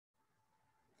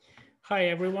Hi,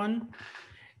 everyone.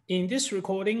 In this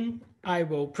recording, I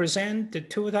will present the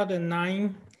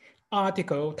 2009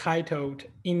 article titled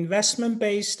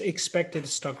Investment-Based Expected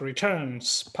Stock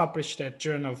Returns, published at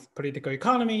Journal of Political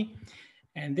Economy.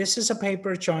 And this is a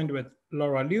paper joined with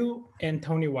Laura Liu and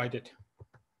Tony Whited.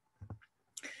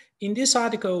 In this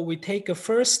article, we take a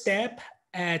first step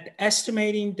at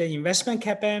estimating the investment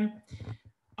CAPM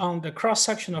on the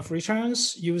cross-section of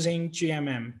returns using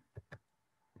GMM.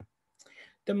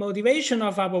 The motivation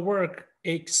of our work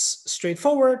is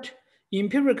straightforward.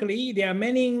 Empirically, there are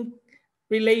many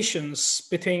relations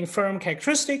between firm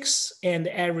characteristics and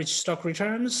average stock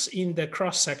returns in the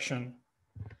cross-section.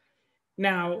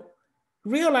 Now,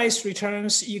 realized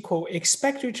returns equal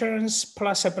expected returns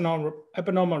plus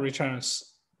abnormal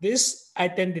returns. This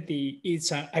identity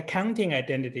is an accounting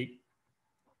identity.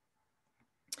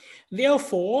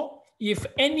 Therefore, if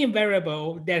any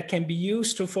variable that can be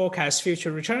used to forecast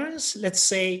future returns, let's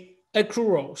say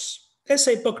accruals, let's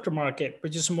say book to market,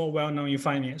 which is more well-known in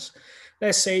finance.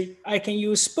 Let's say I can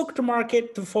use book to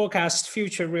market to forecast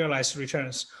future realized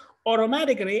returns.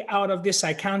 Automatically, out of this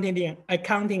accounting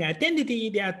identity,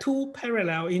 there are two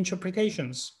parallel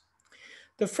interpretations.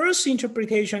 The first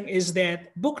interpretation is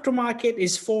that book to market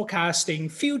is forecasting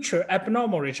future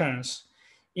abnormal returns.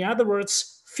 In other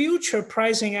words, future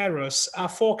pricing errors are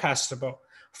forecastable.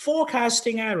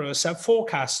 Forecasting errors are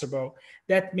forecastable.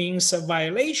 That means a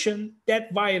violation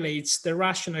that violates the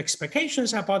rational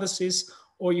expectations hypothesis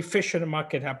or efficient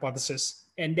market hypothesis.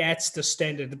 And that's the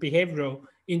standard behavioral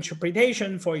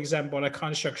interpretation, for example, a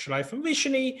construct life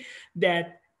envisioning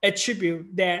that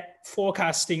attribute that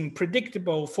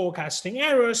predictable forecasting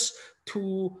errors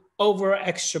to over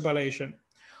extrapolation.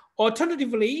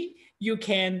 Alternatively, you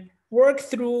can work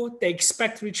through the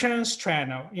expected returns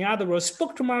channel. In other words,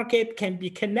 book to market can be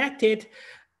connected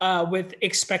with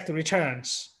expected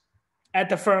returns at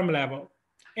the firm level.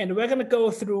 And we're going to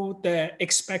go through the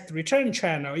expected return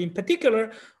channel. In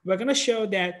particular, we're going to show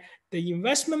that the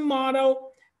investment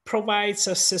model provides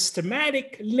a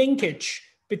systematic linkage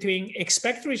between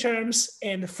expected returns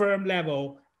and firm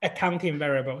level accounting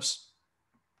variables.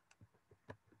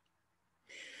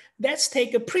 Let's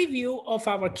take a preview of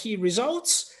our key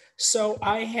results. So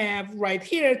I have right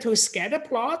here two scatter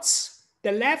plots.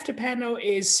 The left panel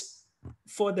is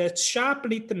for the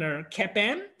Sharp-Lintner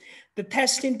CAPM. The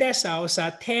testing deciles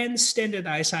are 10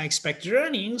 standardized unexpected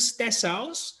earnings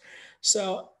deciles.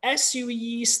 So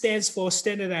SUE stands for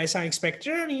standardized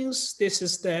unexpected earnings. This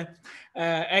is the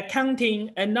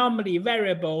accounting anomaly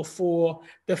variable for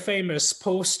the famous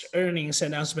post-earnings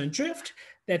announcement drift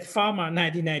that Pharma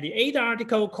 1998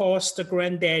 article calls the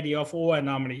granddaddy of all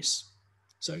anomalies.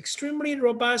 So extremely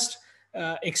robust,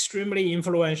 extremely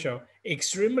influential,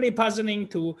 extremely puzzling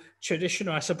to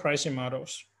traditional asset pricing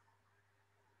models.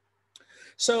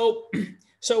 So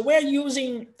we're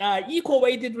using equal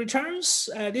weighted returns.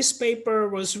 This paper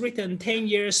was written 10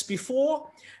 years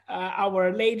before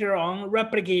our later on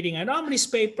replicating anomalies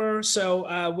paper.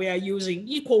 So we are using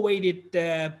equal weighted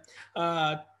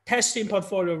testing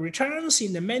portfolio returns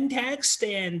in the main text,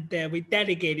 and we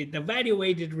delegated the value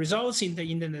weighted results in the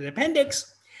internet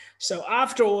appendix. So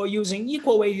after all, using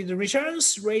equal weighted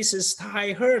returns raises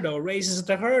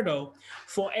the hurdle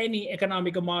for any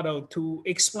economic model to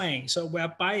explain. So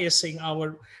we're biasing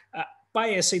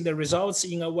the results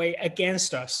in a way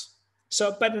against us.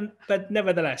 So, but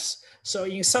nevertheless, so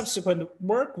in subsequent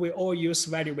work, we all use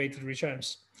value weighted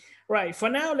returns. Right, for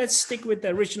now, let's stick with the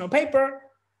original paper.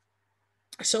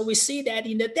 So we see that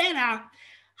in the data,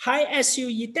 high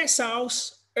SUE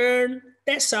deciles earn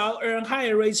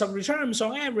higher rates of returns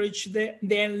on average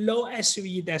than low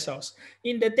SUE deciles.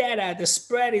 In the data, the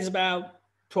spread is about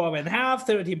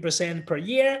 12.5%, 13% per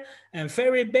year, and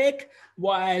very big.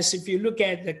 Whereas if you look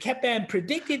at the CAPM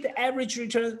predicted average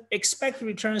return, expected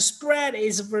return spread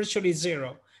is virtually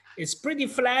zero. It's pretty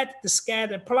flat. The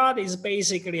scatter plot is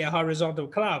basically a horizontal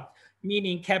cloud,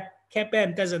 meaning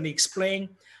CAPM doesn't explain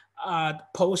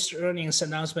post-earnings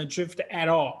announcement drift at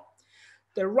all.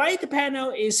 The right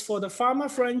panel is for the Pharma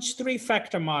French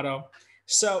three-factor model.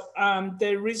 So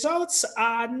the results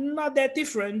are not that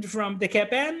different from the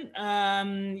CAPM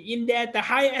in that the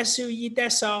high SUE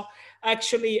decile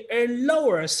actually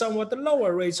earn somewhat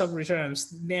lower rates of returns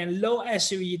than low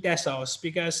SUE deciles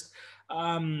because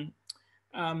high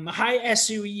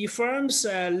SUE firms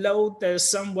load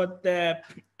somewhat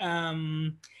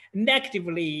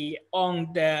negatively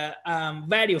on the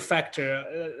value factor,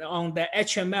 on the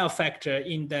HML factor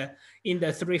in the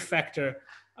three-factor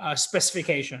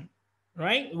specification,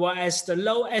 right? Whereas the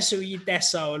low SUE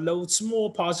decile loads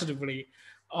more positively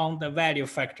on the value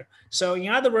factor. So in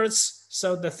other words,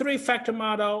 so the three-factor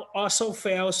model also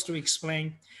fails to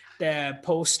explain the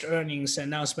post-earnings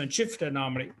announcement drift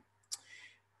anomaly.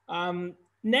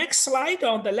 Next slide,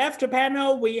 on the left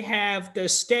panel, we have the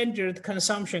standard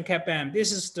consumption CAPM.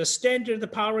 This is the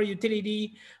standard power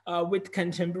utility with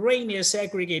contemporaneous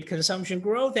aggregate consumption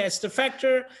growth as the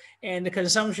factor, and the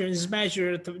consumption is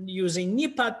measured using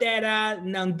NIPA data,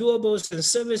 non-durables and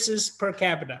services per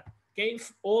capita. Okay,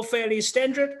 all fairly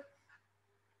standard.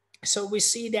 So we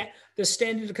see that the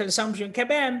standard consumption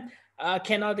CAPM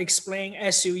cannot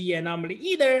explain SUE anomaly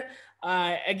either.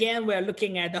 Again, we're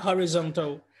looking at the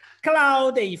horizontal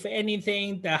cloud. If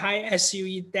anything, the high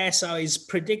SUE decile is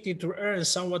predicted to earn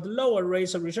somewhat lower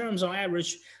rates of returns on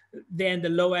average than the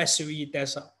low SUE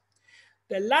decile.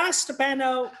 The last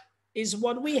panel is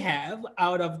what we have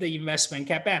out of the investment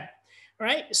CAPM,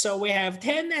 right? So we have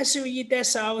 10 SUE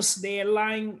deciles. They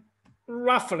align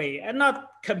roughly, and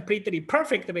not completely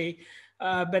perfectly,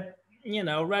 but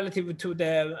relative to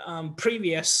the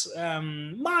previous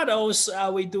models,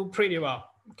 we do pretty well.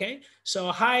 Okay,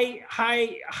 so high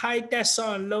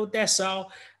decile and low decile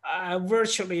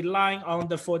virtually lying on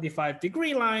the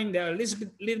 45-degree line. There are a little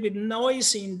bit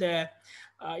noise in the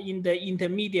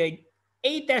intermediate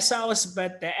 8 deciles,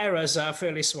 but the errors are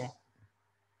fairly small.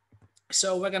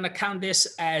 So we're gonna count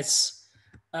this as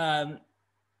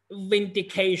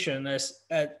vindication, as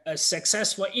a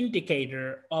successful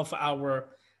indicator of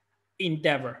our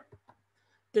endeavor.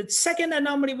 The second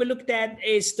anomaly we looked at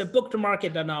is the book to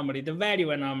market anomaly, the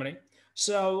value anomaly.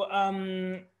 So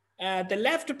the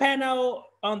left panel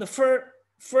on the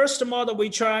first model we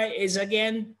try is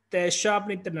again the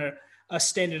Sharp-Lintner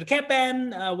standard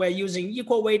CAPM. We're using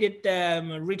equal weighted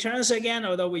returns again,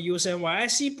 although we use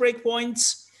NYSE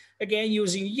breakpoints. Again,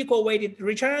 using equal weighted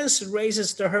returns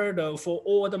raises the hurdle for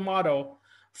all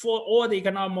the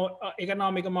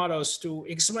economic models to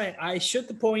explain. I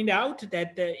should point out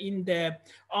that in the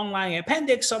online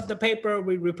appendix of the paper,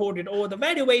 we reported all the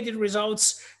value-weighted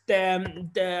results.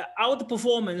 The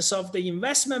outperformance of the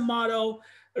investment model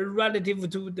relative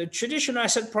to the traditional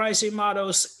asset pricing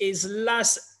models is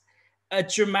less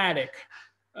dramatic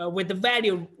with the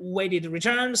value-weighted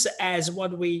returns as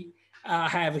what we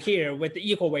have here with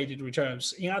the equal-weighted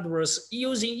returns. In other words,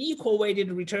 using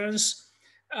equal-weighted returns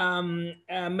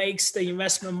makes the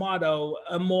investment model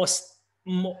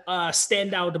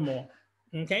stand out more.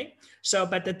 Okay, so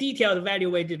but the detailed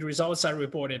value-weighted results are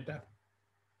reported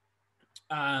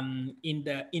in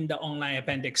the online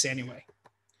appendix anyway.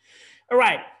 All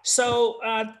right, so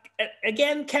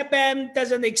again, CAPM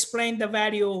doesn't explain the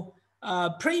value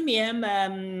premium.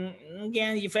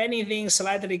 Again, if anything,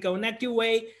 slightly go negative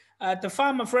way. The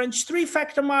Farmer French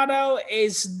three-factor model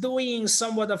is doing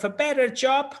somewhat of a better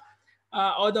job,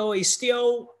 although it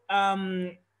still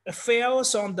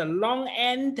fails on the long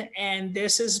end. And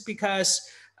this is because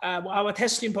our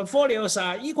testing portfolios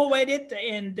are equal weighted,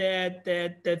 and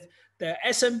the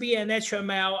S&P and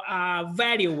HML are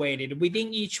value weighted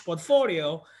within each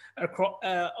portfolio.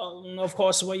 Of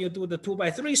course, when you do the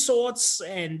 2x3 sorts,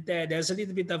 and there's a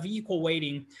little bit of equal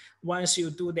weighting once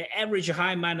you do the average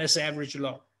high minus average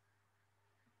low.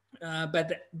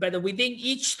 But within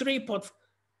each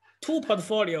two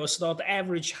portfolios, not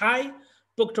average high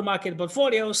book to market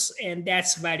portfolios, and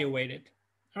that's value weighted.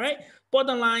 All right.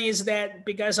 Bottom line is that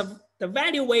because of the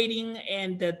value weighting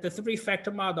and the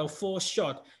three-factor model falls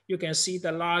short, you can see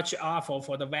the large alpha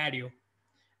for the value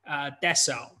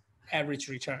decile average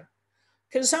return.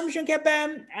 Consumption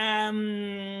CAPM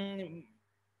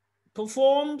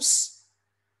performs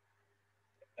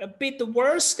a bit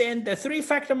worse than the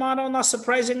three-factor model, not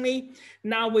surprisingly.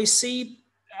 Now we see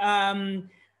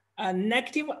a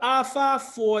negative alpha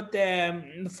for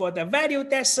the value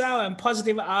decile and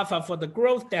positive alpha for the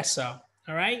growth decile.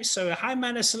 All right, so high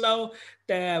minus low,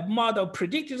 the model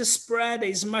predicted spread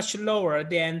is much lower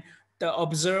than the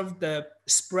observed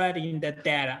spread in the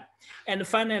data. And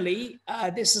finally,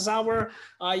 this is our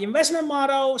investment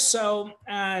model. So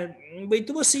we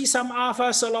do see some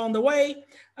alphas along the way,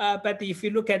 but if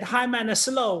you look at high minus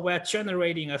low, we're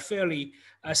generating a fairly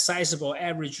sizable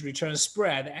average return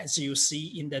spread, as you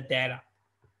see in the data.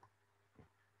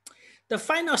 The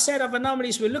final set of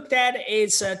anomalies we looked at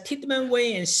is Titman,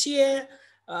 Wei, and Xie,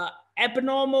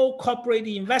 abnormal corporate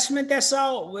investment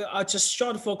decile. We are just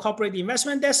short for corporate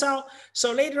investment decile.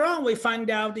 So later on, we find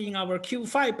out in our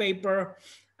Q5 paper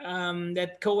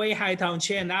that Kowei, Haitao,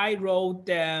 Chen, and I wrote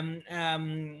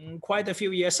quite a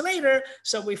few years later.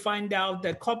 So we find out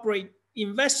that corporate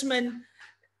investment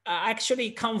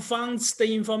actually confounds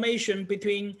the information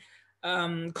between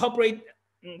corporate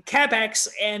capex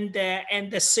and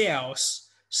the sales.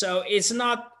 So it's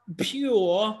not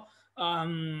pure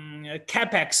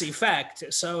capex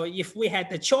effect. So if we had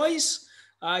the choice,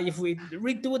 if we had to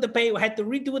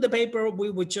redo the paper, we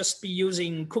would just be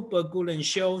using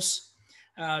Cooper-Gould-Shultz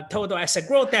total asset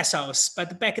growth deciles.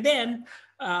 But back then,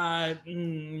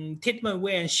 Titman,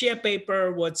 Wei, and Shea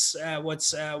paper was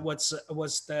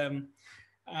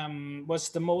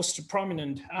the most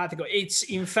prominent article. It's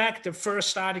in fact the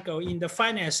first article in the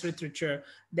finance literature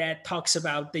that talks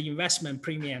about the investment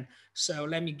premium. So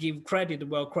let me give credit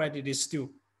where credit is due.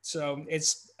 So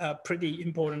it's a pretty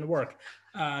important work.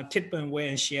 Titman, Wei,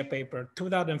 and Shea paper,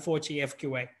 2014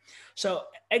 FQA. So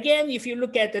again, if you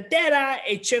look at the data,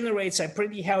 it generates a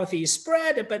pretty healthy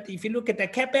spread. But if you look at the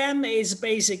CAPM, it's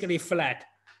basically flat,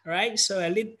 right? So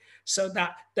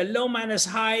the low minus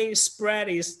high spread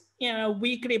is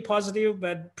weakly positive,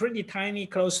 but pretty tiny,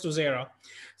 close to zero.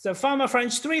 The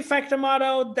Farmer-French three-factor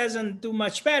model doesn't do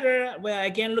much better. We're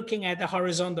again looking at the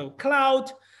horizontal cloud.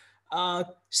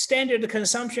 Standard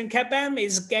consumption CAPM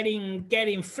is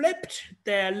getting flipped.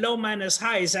 The low minus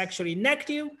high is actually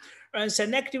negative, earns a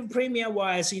negative premium,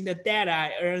 whereas in the data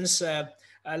earns a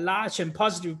large and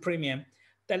positive premium.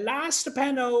 The last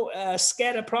panel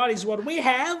scatter plot is what we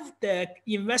have, the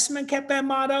investment CAPM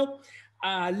model.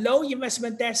 Low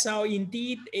investment decile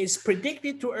indeed is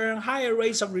predicted to earn higher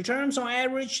rates of returns on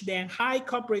average than high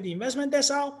corporate investment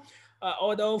decile,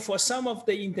 although for some of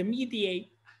the intermediate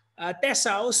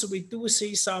deciles, we do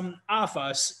see some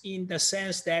alphas in the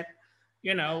sense that,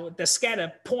 the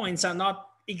scatter points are not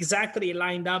exactly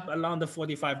lined up along the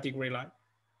 45-degree line.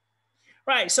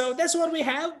 Right, so that's what we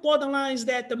have. Bottom line is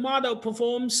that the model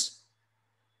performs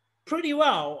pretty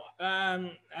well.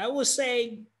 I would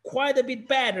say quite a bit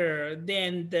better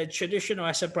than the traditional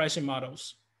asset pricing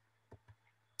models.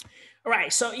 All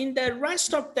right, so in the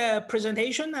rest of the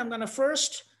presentation, I'm gonna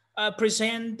first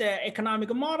present the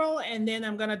economic model, and then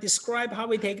I'm gonna describe how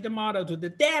we take the model to the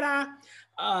data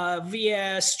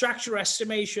via structural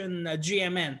estimation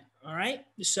GMN. All right,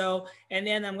 so, and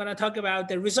then I'm gonna talk about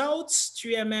the results,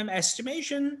 GMM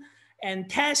estimation, and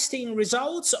testing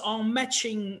results on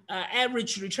matching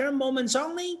average return moments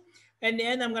only. And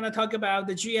then I'm gonna talk about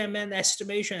the GMN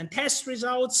estimation and test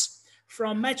results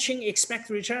from matching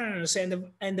expected returns and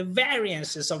the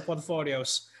variances of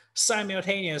portfolios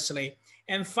simultaneously.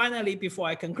 And finally, before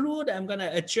I conclude, I'm gonna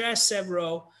address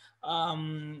several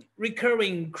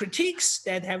recurring critiques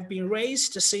that have been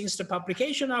raised since the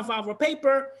publication of our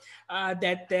paper,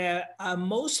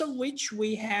 most of which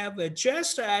we have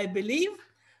addressed, I believe,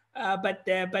 but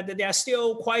there are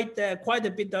still quite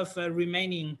a bit of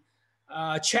remaining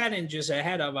challenges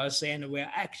ahead of us, and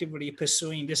we're actively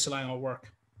pursuing this line of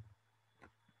work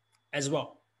as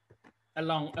well,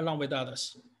 along with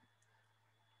others.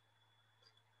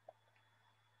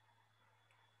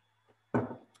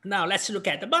 Now let's look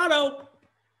at the model.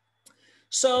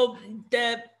 So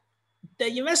the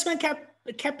investment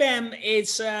CAPM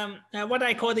is what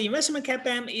I call the investment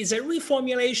CAPM is a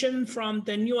reformulation from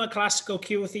the newer classical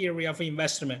Q theory of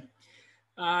investment.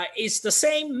 It's the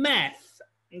same math,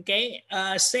 okay?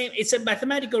 It's a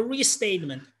mathematical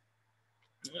restatement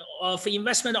of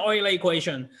investment Euler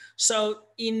equation. So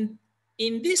in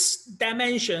this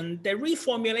dimension, the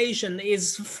reformulation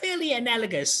is fairly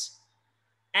analogous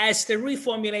as the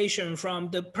reformulation from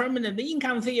the permanent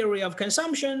income theory of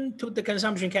consumption to the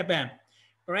consumption CAPM,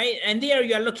 right? And there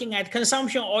you are looking at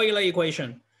consumption Euler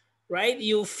equation, right?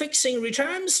 You fixing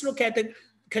returns, look at the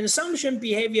consumption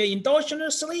behavior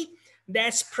endogenously.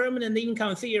 That's permanent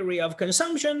income theory of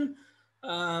consumption.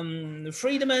 Friedman,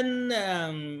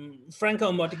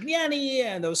 Franco Modigliani,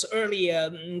 and those early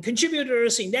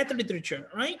contributors in that literature,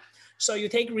 right? So you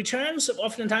take returns,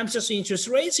 oftentimes just interest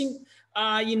rates in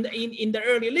the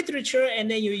early literature, and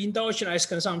then you endogenize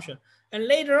consumption. And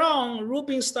later on,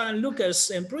 Rubinstein, Lucas,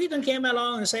 and Breeden came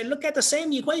along and said, look at the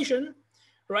same equation,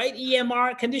 right?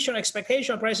 EMR, conditional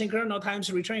expectation of pricing kernel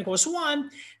times return equals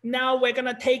 1. Now we're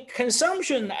gonna take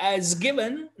consumption as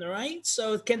given, right?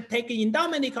 So it can take an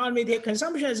endowment economy, take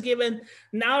consumption as given.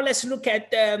 Now let's look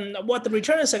at what the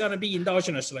returns are gonna be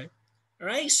endogenously.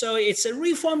 Right, so it's a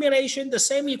reformulation, the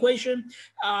same equation.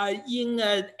 In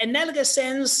an analogous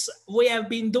sense, we have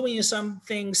been doing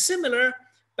something similar,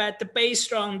 but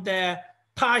based on the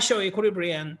partial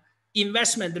equilibrium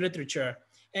investment literature.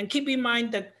 And keep in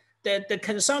mind that the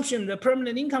consumption, the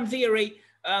permanent income theory,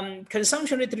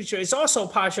 consumption literature is also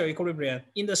partial equilibrium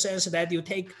in the sense that you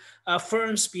take a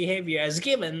firm's behavior as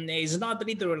given. It's not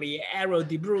literally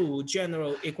Arrow-Debreu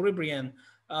general equilibrium.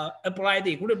 Apply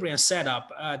the equilibrium setup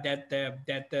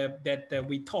that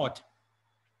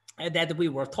we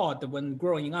were taught when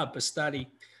growing up, study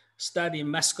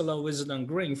Maslow, Wisdom,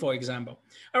 Green, for example.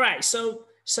 All right, so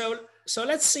so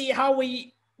let's see how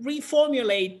we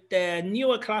reformulate the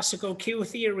newer classical Q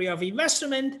theory of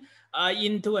investment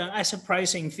into an asset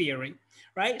pricing theory,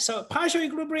 right? So partial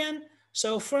equilibrium.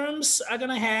 So firms are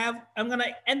gonna have, I'm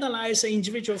gonna analyze the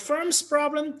individual firm's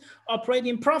problem,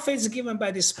 operating profits given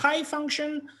by this pi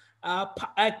function.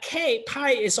 K,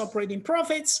 pi is operating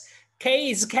profits, K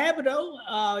is capital.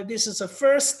 This is a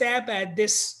first step at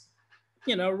this,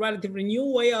 relatively new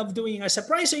way of doing asset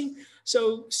pricing.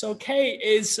 So K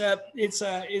is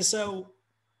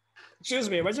excuse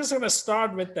me, we're just gonna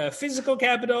start with the physical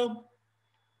capital.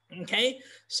 Okay,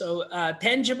 so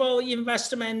tangible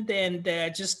investment, and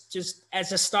just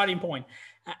as a starting point.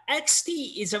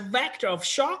 XT is a vector of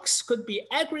shocks, could be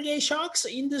aggregate shocks,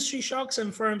 industry shocks,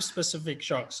 and firm-specific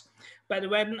shocks. But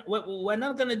we're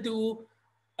not going to do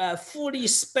a fully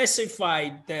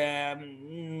specified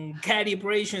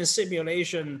calibration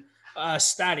simulation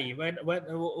study. We're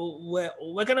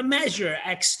going to measure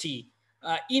XT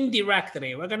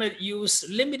indirectly. We're going to use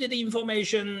limited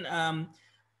information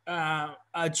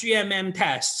GMM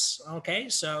tests. Okay,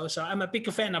 so I'm a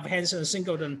big fan of Hansen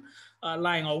Singleton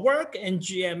line of work, and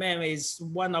GMM is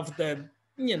one of the,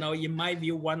 in my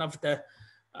view, one of the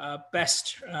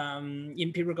best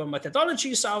empirical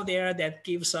methodologies out there that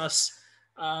gives us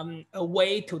a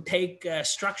way to take a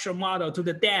structural model to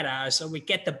the data, so we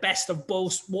get the best of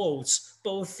both worlds,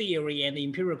 both theory and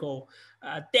empirical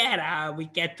data. We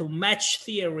get to match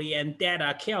theory and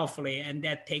data carefully, and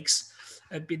that takes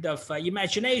a bit of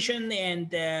imagination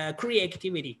and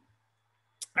creativity.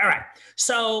 All right,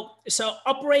 so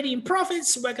operating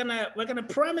profits, we're gonna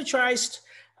parameterize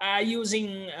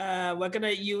using we're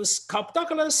gonna use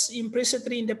Cobb-Douglas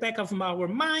implicitly in the back of our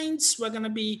minds. We're gonna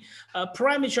be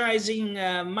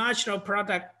parameterizing marginal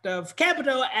product of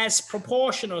capital as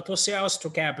proportional to sales to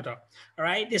capital. All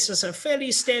right, this is a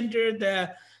fairly standard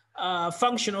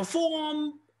functional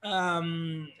form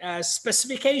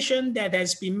specification that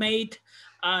has been made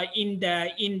in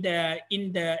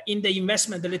the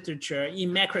investment literature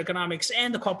in macroeconomics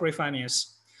and corporate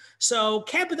finance. So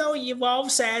capital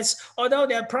evolves as, although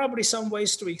there are probably some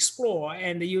ways to explore,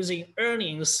 and using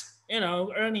earnings,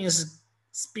 earnings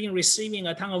been receiving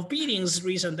a ton of beatings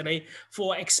recently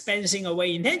for expensing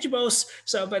away intangibles.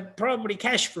 So, but probably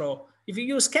cash flow. If you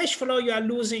use cash flow, you are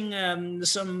losing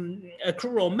some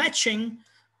accrual matching.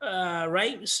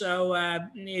 Right, so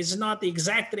it's not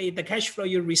exactly the cash flow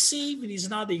you receive. It is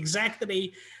not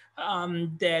exactly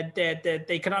the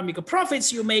economic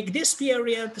profits you make this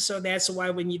period. So that's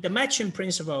why we need the matching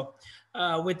principle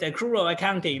with the accrual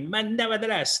accounting. But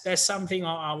nevertheless, that's something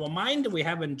on our mind. We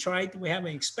haven't tried, we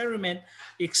haven't experimented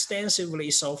extensively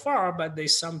so far, but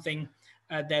there's something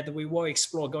that we will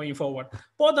explore going forward.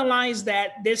 Bottom line is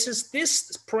that this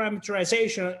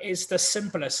parameterization is the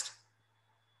simplest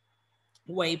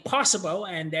way possible,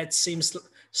 and that seems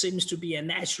to be a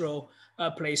natural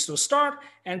place to start.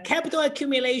 And capital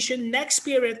accumulation, next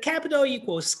period capital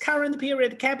equals current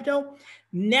period capital,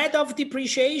 net of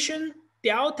depreciation.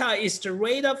 Delta is the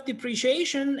rate of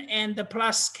depreciation and the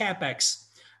plus capex.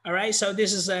 All right, so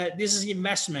this is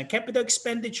investment capital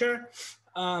expenditure.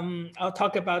 I'll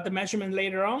talk about the measurement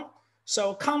later on.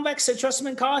 So convex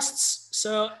adjustment costs.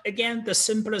 So again, the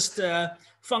simplest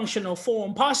functional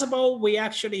form possible. We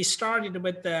actually started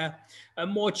with a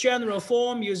more general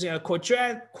form using a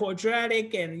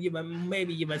quadratic and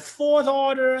maybe even fourth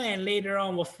order, and later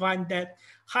on we'll find that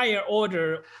higher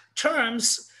order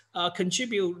terms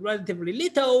contribute relatively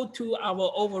little to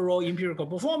our overall empirical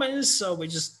performance. So we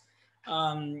just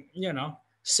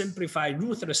simplify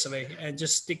ruthlessly and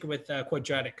just stick with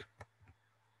quadratic.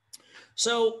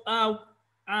 So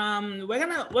we're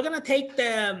gonna take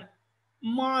the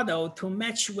model to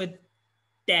match with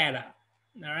data.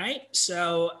 All right,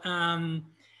 so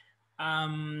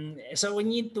so we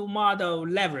need to model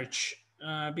leverage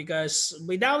because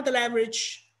without the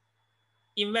leverage,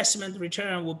 investment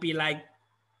return would be like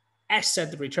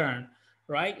asset return,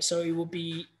 right? So it would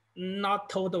be not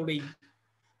totally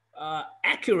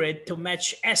accurate to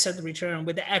match asset return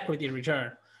with the equity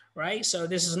return, right? So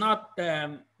this is not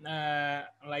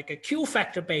like a Q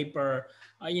factor paper.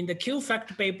 In the Q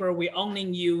factor paper, we only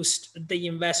used the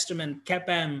investment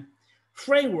CAPM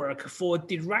framework for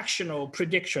directional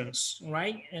predictions,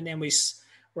 right? And then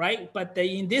but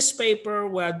in this paper,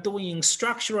 we're doing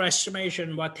structural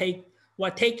estimation. We're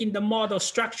taking the model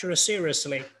structure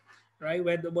seriously, right?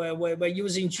 We're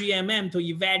using GMM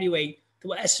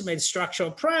to estimate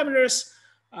structural parameters.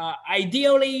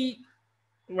 Ideally,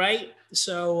 right?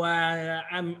 So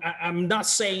I'm not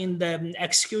saying the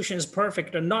execution is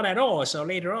perfect, or not at all. So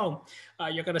later on,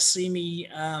 you're gonna see me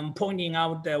pointing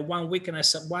out the one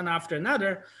weakness one after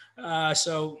another. But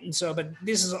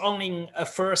this is only a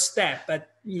first step, but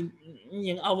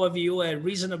in our view, a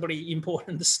reasonably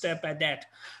important step at that.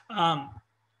 All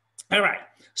right.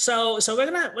 So we're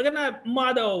gonna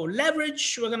model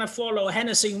leverage. We're gonna follow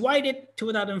Henderson Whited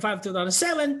 2005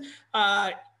 2007.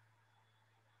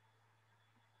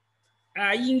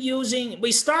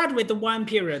 We start with the one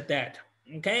period debt,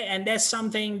 okay, and that's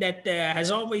something that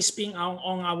has always been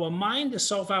on our mind.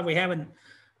 So far, we haven't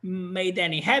made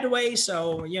any headway.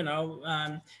 So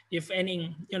if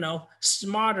any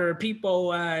smarter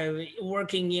people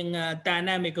working in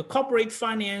dynamic corporate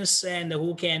finance and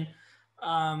who can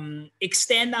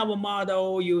extend our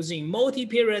model using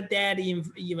multi-period debt,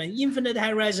 even infinite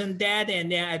horizon debt,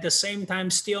 and then at the same time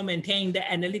still maintain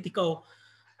the analytical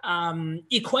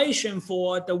equation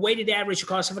for the weighted average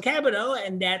cost of capital,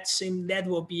 and that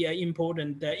will be an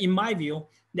important, in my view,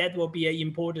 that will be an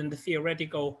important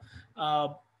theoretical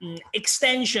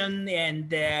extension.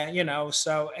 And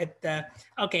so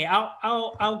okay,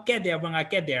 I'll get there when I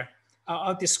get there.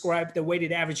 I'll describe the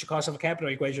weighted average cost of capital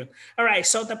equation. All right,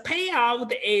 so the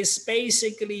payout is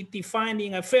basically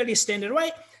defining a fairly standard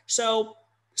way. So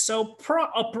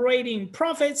operating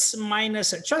profits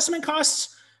minus adjustment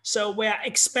costs. So we're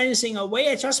expensing away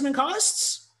adjustment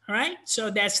costs, all right? So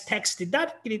that's tax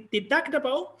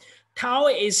deductible. Tau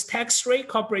is tax rate,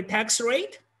 corporate tax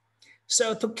rate.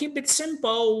 So to keep it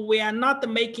simple, we are not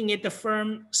making it the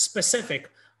firm specific.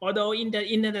 Although in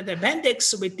the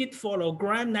appendix, we did follow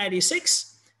Graham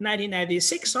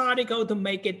 1996 article to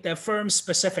make it the firm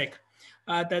specific.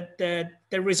 The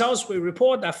results we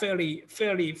report are fairly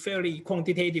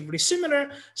quantitatively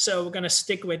similar. So we're going to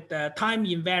stick with the time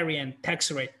invariant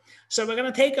tax rate. So we're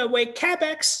going to take away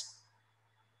CapEx,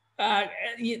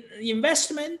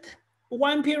 investment,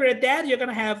 one period debt. You're going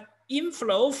to have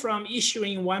inflow from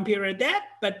issuing one period debt,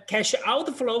 but cash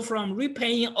outflow from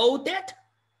repaying old debt.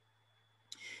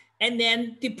 And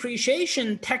then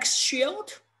depreciation tax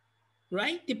shield,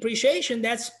 right? Depreciation,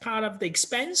 that's part of the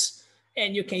expense.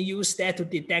 And you can use that to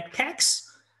deduct tax.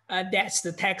 That's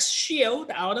the tax shield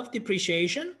out of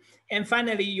depreciation. And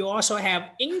finally, you also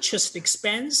have interest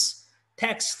expense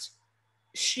tax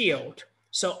shield.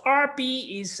 So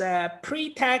RP is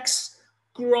pre-tax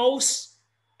gross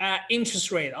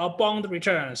interest rate or bond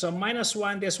return. So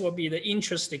 -1, this will be the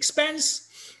interest expense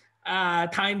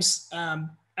times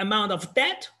amount of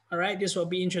debt. All right, this will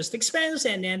be interest expense,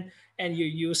 and you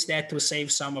use that to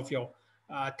save some of your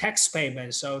tax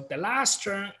payments. So the last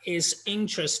term is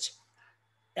interest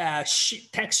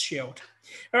tax shield.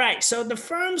 All right, so the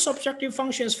firm's objective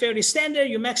function is fairly standard.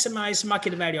 You maximize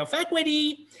market value of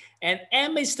equity, and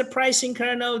M is the pricing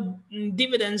kernel.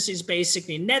 Dividends is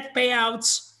basically net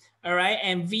payouts, all right,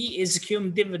 and V is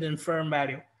cum dividend firm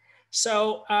value.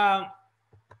 So,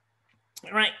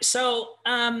 right, so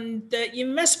the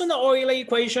investment Euler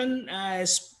equation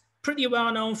is pretty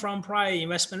well known from prior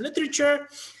investment literature.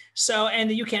 So,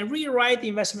 and you can rewrite the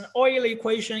investment Euler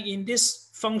equation in this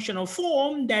functional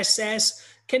form that says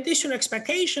conditional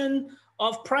expectation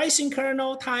of pricing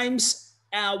kernel times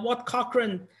what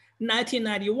Cochrane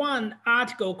 1991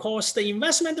 article calls the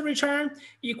investment return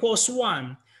equals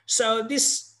 1. So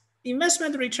this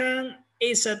investment return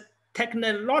is a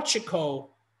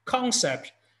technological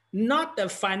concept, not the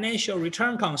financial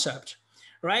return concept,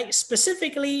 right?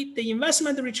 Specifically, the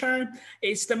investment return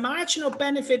is the marginal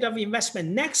benefit of investment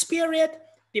next period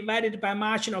divided by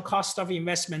marginal cost of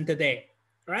investment today,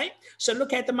 right? So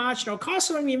look at the marginal cost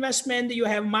of investment. You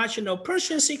have marginal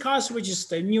purchasing cost, which is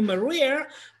the numeraire.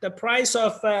 The price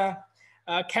of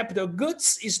capital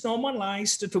goods is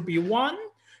normalized to be 1.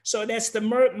 So that's the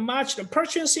marginal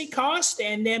purchasing cost.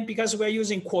 And then because we're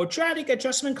using quadratic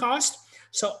adjustment cost,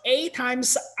 so A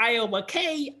times I over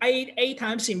K, A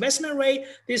times investment rate,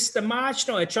 this is the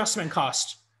marginal adjustment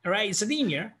cost, all right? It's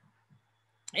linear.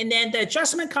 And then the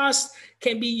adjustment cost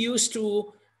can be used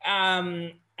to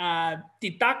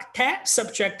deduct tax,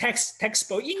 subtract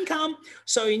taxable income.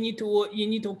 So you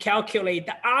need to calculate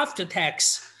the after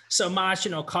tax, so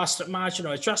marginal cost,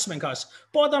 marginal adjustment cost.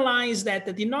 Bottom line is that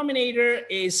the denominator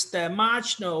is the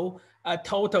marginal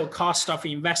total cost of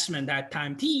investment at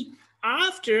time t,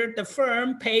 after the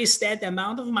firm pays that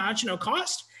amount of marginal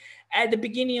cost. At the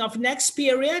beginning of next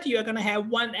period, you're going to have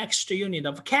 1 extra unit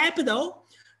of capital.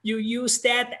 You use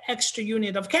that extra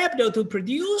unit of capital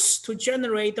to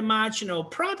generate the marginal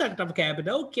product of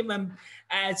capital, given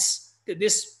as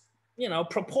this,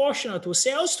 proportional to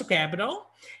sales to capital.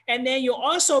 And then you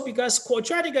also, because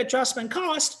quadratic adjustment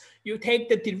cost, you take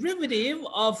the derivative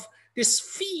of this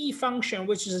phi function,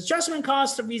 which is adjustment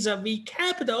cost vis-a-vis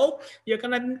capital, you're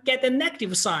gonna get a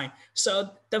negative sign.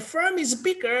 So the firm is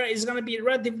bigger, it's gonna be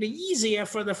relatively easier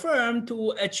for the firm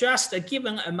to adjust a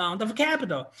given amount of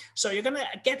capital. So you're gonna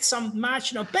get some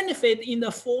marginal benefit in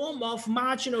the form of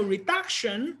marginal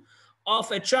reduction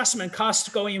of adjustment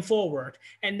cost going forward.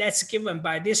 And that's given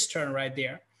by this term right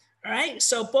there. All right,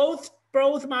 so both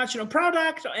marginal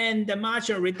product and the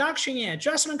marginal reduction in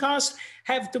adjustment cost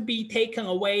have to be taken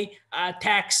away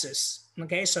taxes.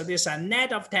 Okay, so these are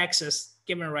net of taxes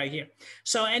given right here.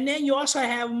 So, and then you also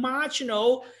have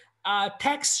marginal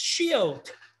tax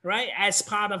shield, right, as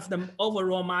part of the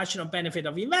overall marginal benefit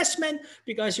of investment,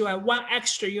 because you have one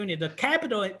extra unit of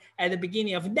capital at the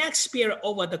beginning of next period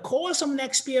over the course of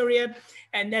next period,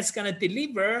 and that's going to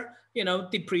deliver, you know,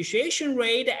 depreciation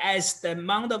rate as the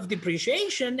amount of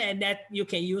depreciation, and that you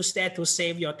can use that to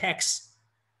save your tax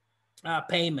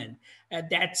payment.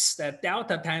 That's the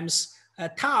delta times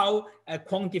tau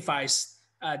quantifies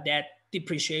that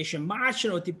depreciation,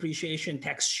 marginal depreciation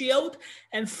tax shield.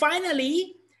 And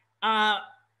finally, net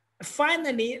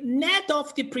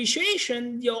of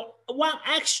depreciation, your one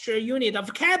extra unit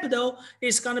of capital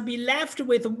is going to be left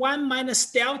with 1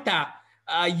 minus delta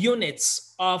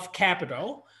units of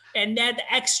capital. And that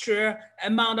extra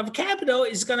amount of capital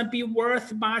is going to be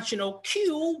worth marginal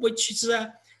Q, which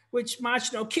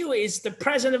marginal Q is the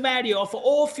present value of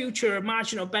all future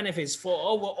marginal benefits for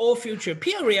over all future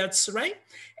periods, right?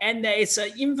 And it's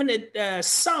an infinite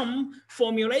sum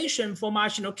formulation for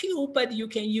marginal Q, but you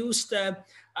can use the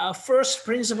first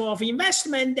principle of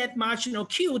investment that marginal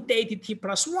Q dated t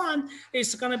plus 1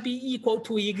 is going to be equal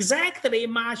to exactly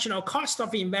marginal cost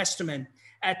of investment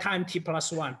at time t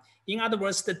plus 1. In other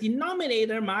words, the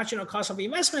denominator marginal cost of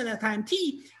investment at time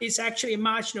t is actually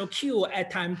marginal Q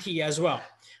at time t as well,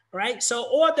 right? So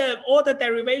all the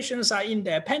derivations are in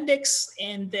the appendix,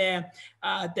 and the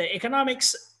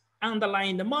economics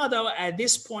underlying the model at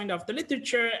this point of the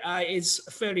literature is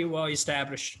fairly well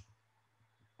established.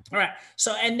 All right,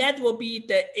 so and that will be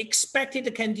the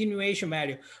expected continuation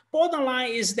value. Bottom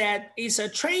line is that it's a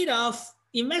trade-off.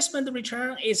 Investment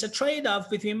return is a trade-off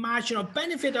between marginal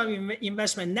benefit of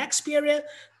investment next period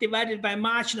divided by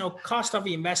marginal cost of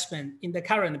investment in the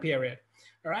current period.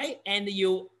 All right, and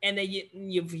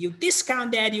if you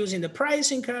discount that using the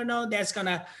pricing kernel, that's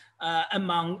gonna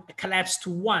collapse to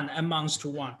 1, amounts to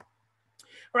 1. All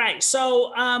right,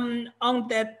 so on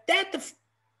that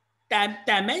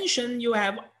dimension, you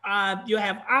have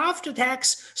after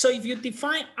tax. So if you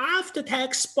define after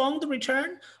tax bond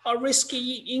return or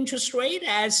risky interest rate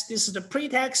as this is the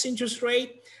pre-tax interest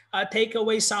rate, take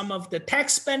away some of the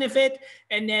tax benefit,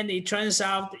 and then it turns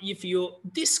out if you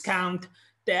discount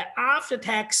the after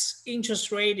tax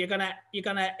interest rate, you're gonna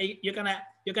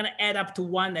add up to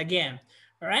 1 again.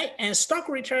 All right, and stock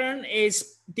return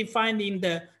is defined in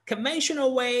the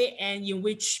conventional way, and in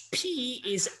which P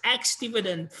is X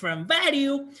dividend from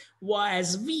value,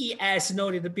 whereas V, as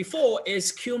noted before,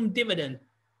 is cum dividend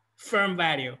from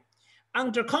value.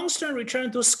 Under constant return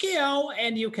to scale,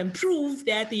 and you can prove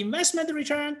that the investment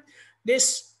return,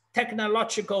 this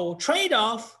technological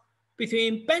trade-off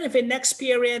between benefit next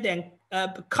period and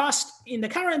cost in the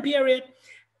current period,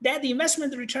 that the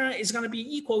investment return is going to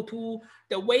be equal to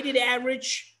the weighted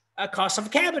average cost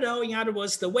of capital. In other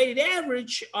words, the weighted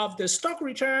average of the stock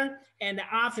return and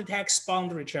the after-tax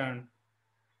bond return.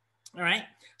 All right.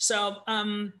 So,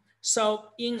 so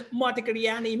in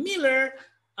Modigliani-Miller,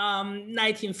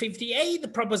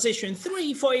 1958, proposition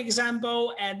 3, for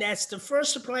example, and that's the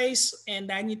first place.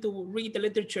 And I need to read the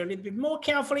literature a little bit more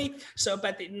carefully. So,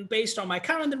 but based on my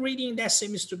current reading, that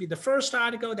seems to be the first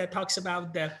article that talks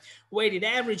about the weighted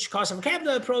average cost of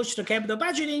capital approach to capital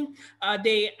budgeting.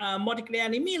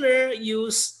 Modigliani-Miller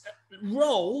use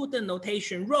rho, the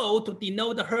notation rho, to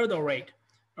denote the hurdle rate.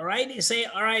 All right, they say,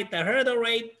 all right, the hurdle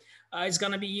rate is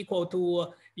going to be equal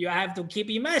to, you have to keep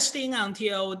investing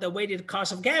until the weighted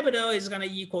cost of capital is going to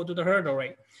equal to the hurdle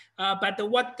rate. But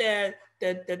what the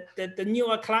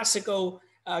newer classical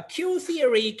Q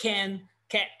theory can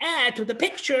add to the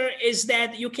picture is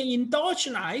that you can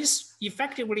endogenize,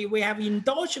 effectively we have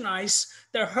endogenized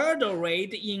the hurdle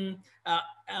rate in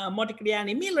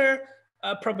Modigliani-Miller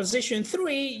proposition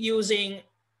 3 using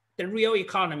the real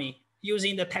economy,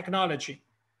 using the technology,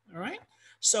 all right?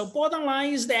 So bottom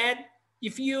line is that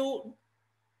if you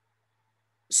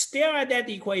stare at that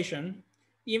equation,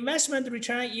 investment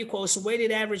return equals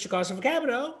weighted average cost of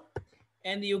capital,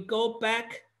 and you go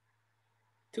back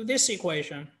to this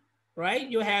equation, right?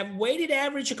 You have weighted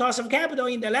average cost of capital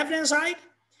in the left-hand side.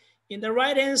 In the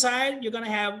right-hand side, you're gonna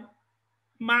have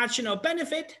marginal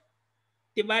benefit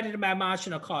divided by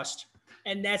marginal cost.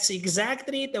 And that's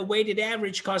exactly the weighted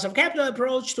average cost of capital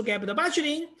approach to capital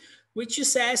budgeting, which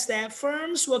says that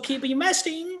firms will keep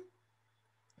investing,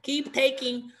 keep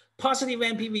taking positive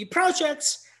NPV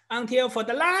projects until for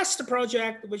the last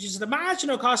project, which is the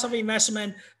marginal cost of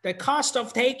investment, the cost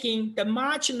of taking the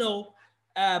marginal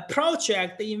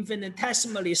project, the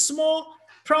infinitesimally small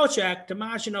project, the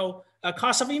marginal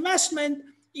cost of investment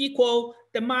equal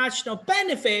the marginal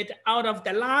benefit out of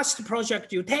the last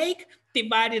project you take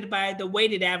divided by the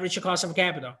weighted average cost of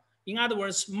capital. In other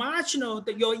words,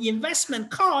 your investment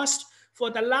cost for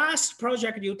the last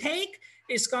project you take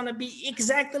is going to be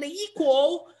exactly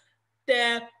equal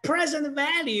the present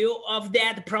value of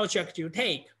that project you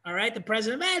take. All right, the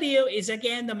present value is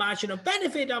again the marginal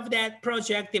benefit of that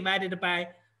project divided by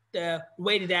the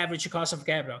weighted average cost of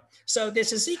capital. So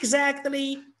this is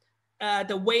exactly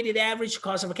the weighted average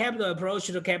cost of capital approach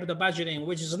to capital budgeting,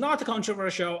 which is not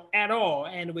controversial at all.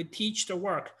 And we teach the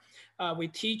work. We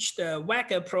teach the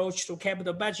WAC approach to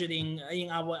capital budgeting in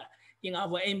our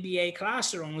MBA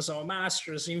classrooms or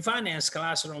masters in finance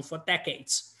classroom for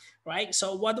decades, right?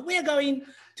 So what we're going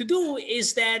to do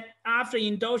is that after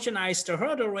indulgence the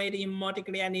hurdle rate in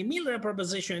Modigliani-Miller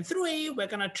proposition 3, we're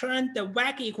going to turn the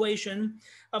WAC equation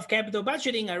of capital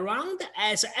budgeting around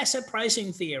as asset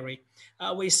pricing theory.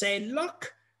 We say,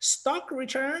 look, stock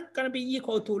return going to be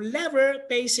equal to lever.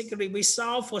 Basically, we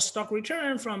solve for stock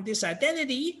return from this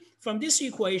identity. From this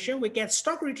equation, we get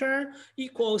stock return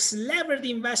equals levered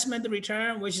investment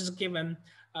return, which is given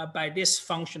by this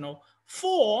functional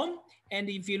form. And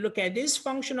if you look at this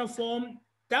functional form,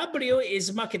 W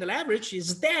is market average,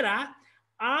 is data.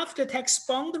 After tax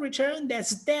bond return,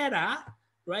 that's data,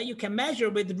 right? You can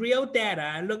measure with real data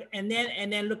and look, and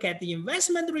then look at the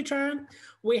investment return.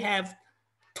 We have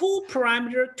two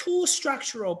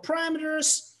structural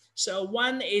parameters. So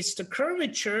one is the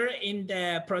curvature in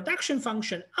the production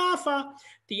function alpha.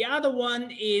 The other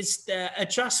one is the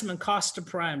adjustment cost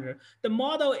parameter. The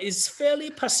model is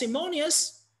fairly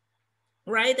parsimonious,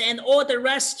 right? And all the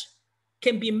rest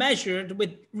can be measured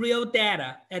with real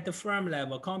data at the firm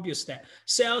level, CompuStat.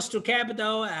 Sales to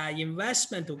capital,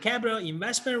 investment to capital,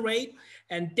 investment rate,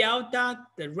 and delta,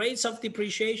 the rates of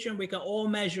depreciation, we can all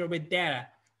measure with data.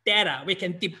 We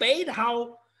can debate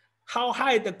how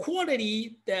high the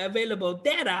quality the available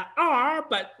data are,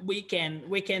 but we can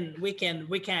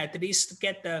at least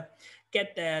get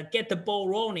the ball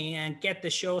rolling and get the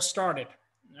show started.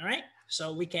 All right.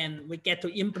 So we get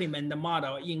to implement the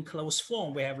model in closed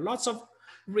form. We have lots of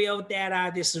real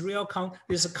data.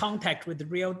 This contact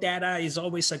with real data is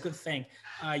always a good thing,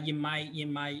 in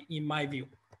my view.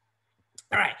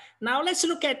 All right, now let's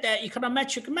look at the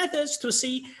econometric methods to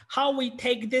see how we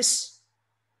take this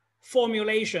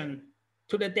formulation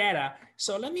to the data.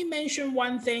 So let me mention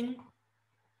one thing.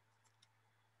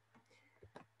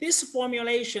 This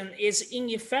formulation is in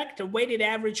effect a weighted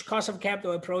average cost of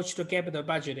capital approach to capital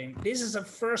budgeting. This is a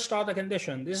first order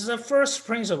condition. This is a first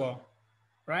principle,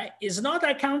 right? It's not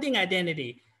accounting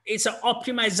identity. It's an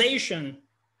optimization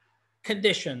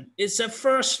condition. It's a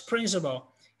first principle.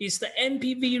 It's the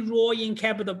NPV rule in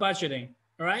capital budgeting,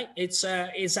 right? It's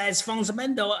as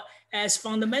fundamental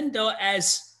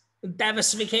as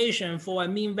diversification for a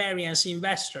mean variance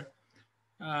investor,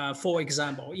 for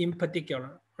example, in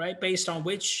particular, right? Based on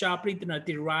which sharply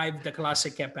derive the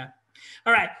classic CAPM.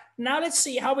 All right, now let's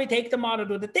see how we take the model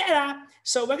to the data.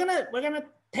 So we're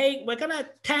gonna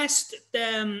test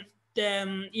the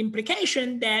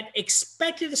implication that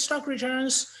expected stock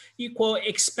returns equal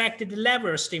expected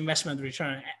leveraged investment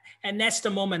return, and that's the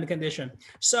moment condition.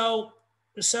 So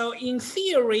in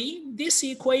theory, this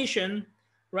equation,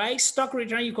 right, stock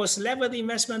return equals levered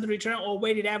investment return or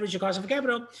weighted average cost of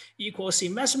capital equals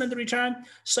investment return.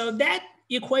 So that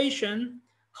equation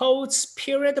holds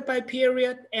period by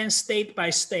period and state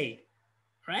by state,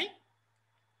 right?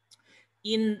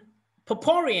 In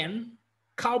Popperian,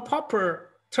 Karl Popper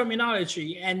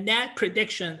terminology, and that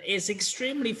prediction is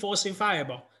extremely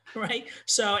falsifiable, right?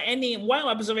 So any one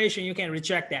observation, you can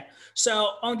reject that.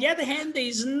 So on the other hand,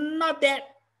 it's not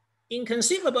that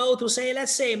inconceivable to say,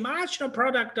 let's say marginal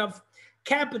product of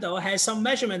capital has some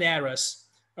measurement errors,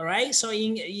 all right? So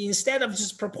instead of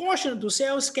just proportional to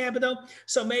sales capital,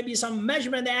 so maybe some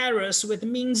measurement errors with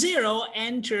mean zero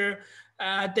enter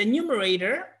the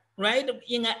numerator, right,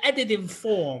 in an additive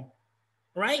form,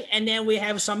 right? And then we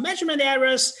have some measurement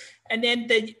errors, and then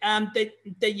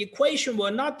the equation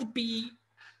will not be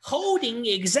holding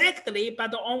exactly,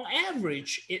 but on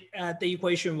average, the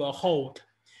equation will hold,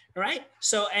 right?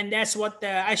 So, and that's what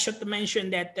I should mention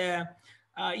that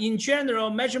in general,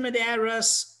 measurement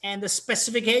errors and the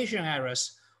specification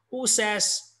errors, who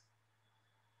says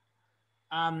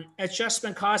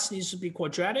Adjustment cost needs to be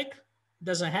quadratic.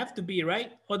 Doesn't have to be,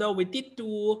 right? Although we did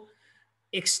do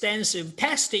extensive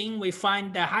testing, we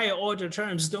find the higher order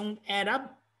terms don't add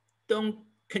up, don't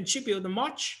contribute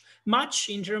much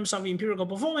in terms of empirical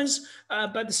performance,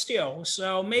 but still.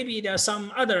 So maybe there's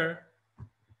some other.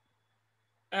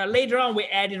 Later on, we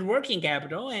added working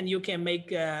capital, and you can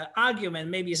make argument,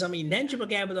 maybe some intangible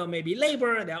capital, maybe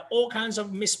labor. There are all kinds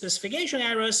of misspecification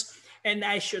errors. And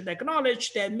I should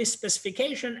acknowledge that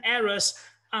misspecification errors,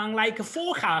 unlike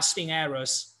forecasting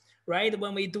errors, right?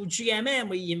 When we do GMM,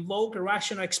 we invoke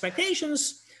rational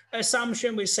expectations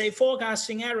assumption. We say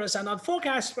forecasting errors are not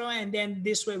forecastable, and then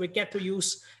this way we get to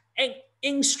use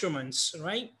instruments,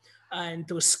 right? And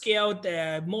to scale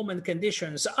the moment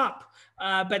conditions up.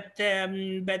 But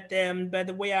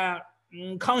we are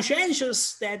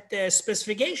conscientious that the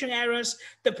specification errors,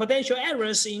 the potential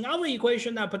errors in our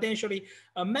equation are potentially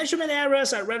measurement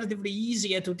errors are relatively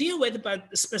easier to deal with, but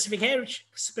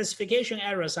specification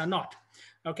errors are not.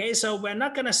 Okay, so we're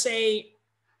not going to say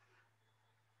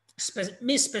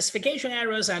misspecification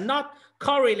errors are not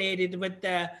correlated with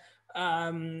the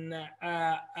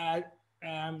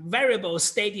variable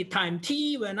stated time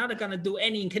t. We're not going to do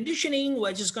any conditioning.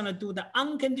 We're just going to do the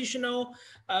unconditional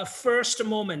first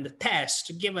moment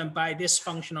test given by this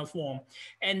functional form.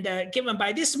 And given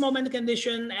by this moment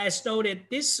condition, as noted,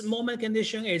 this moment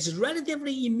condition is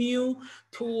relatively immune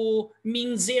to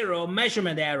mean zero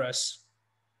measurement errors.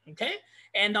 Okay,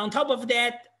 and on top of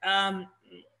that,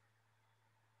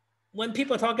 when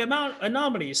people talk about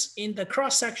anomalies in the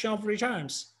cross-section of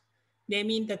returns, they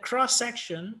mean the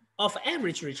cross-section of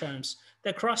average returns,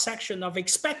 the cross-section of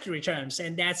expected returns,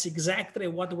 and that's exactly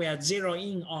what we are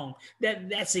zeroing in on.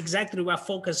 That's exactly what we're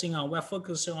focusing on. We're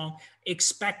focusing on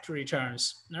expected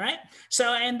returns, all right?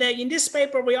 So, and in this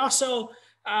paper, we also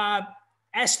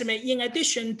estimate, in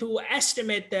addition to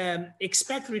estimate the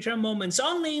expected return moments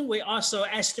only, we also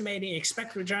estimating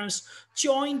expected returns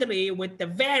jointly with the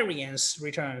variance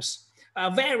returns,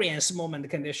 variance moment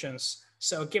conditions.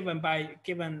 So given by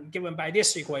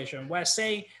this equation, we're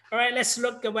saying, all right, let's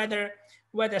look at whether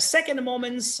second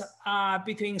moments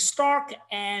between stock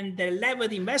and the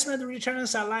levered investment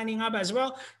returns are lining up as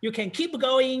well. You can keep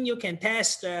going. You can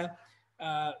test third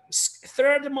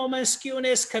moment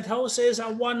skewness, kurtosis,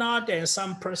 or whatnot, and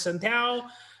some percentile,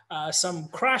 some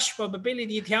crash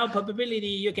probability, tail probability.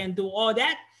 You can do all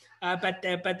that,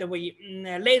 but we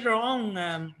later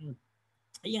on.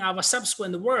 In our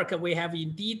subsequent work, we have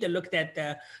indeed looked at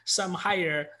some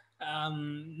higher,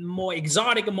 more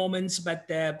exotic moments, but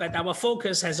our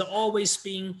focus has always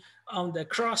been on the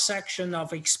cross-section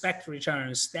of expected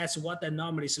returns. That's what the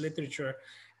anomalies literature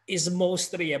is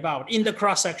mostly about, in the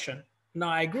cross-section. Now,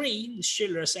 I agree,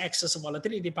 Schiller's excess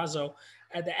volatility puzzle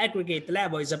at the aggregate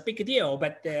level is a big deal,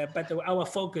 but our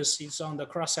focus is on the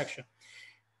cross-section.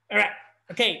 All right,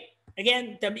 okay.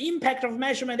 Again, the impact of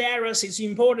measurement errors is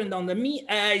important on the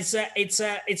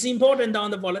it's important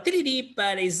on the volatility,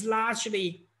 but it's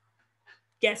largely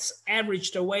gets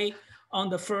averaged away on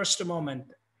the first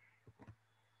moment.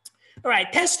 All right,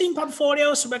 testing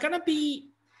portfolios. We're gonna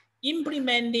be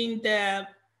implementing the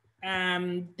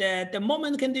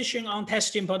moment condition on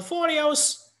testing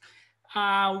portfolios.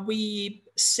 We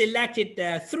selected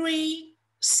the 3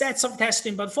 sets of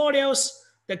testing portfolios.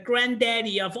 The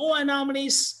granddaddy of all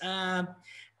anomalies,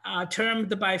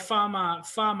 termed by Pharma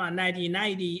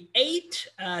 1998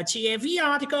 GAV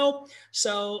article.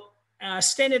 So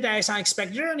standardized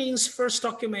unexpected earnings, first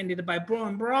documented by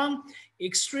Brown,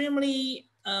 extremely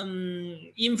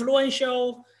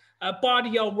influential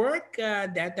body of work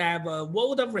that I have a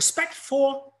world of respect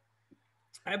for.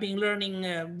 I've been learning,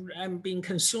 I've been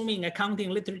consuming accounting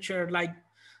literature like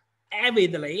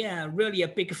avidly, really a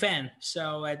big fan.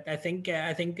 So I think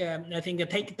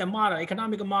take the model,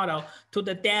 economic model to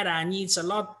the data needs a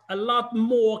lot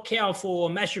more careful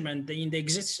measurement in the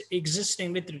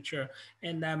existing literature.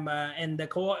 And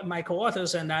my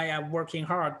co-authors and I are working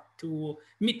hard to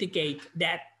mitigate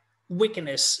that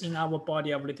weakness in our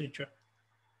body of literature.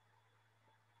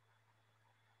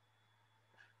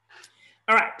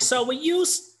 All right, so we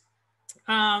use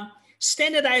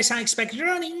standardized unexpected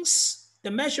earnings. The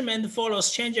measurement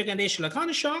follows change of conditional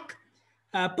counter shock.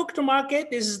 Book to market,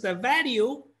 this is the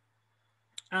value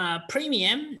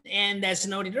premium. And as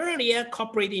noted earlier,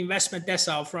 corporate investment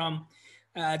decile from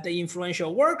the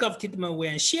influential work of Titman Wei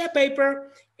and Xie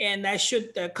paper. And I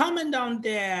should comment on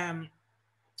the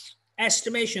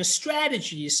estimation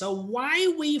strategy. So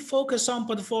why we focus on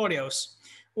portfolios?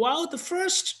 Well, the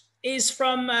first is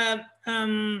from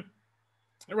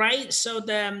right? So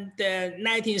the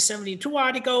 1972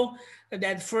 article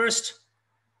that first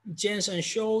Jensen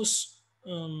shows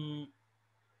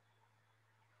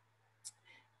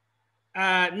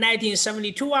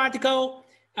 1972 article.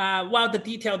 While the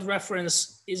detailed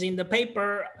reference is in the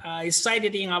paper, is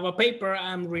cited in our paper,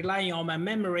 I'm relying on my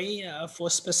memory for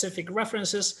specific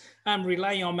references. I'm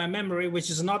relying on my memory, which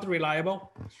is not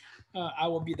reliable. I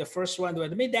will be the first one to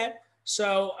admit that.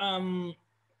 So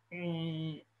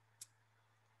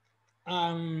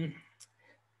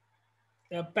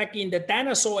back in the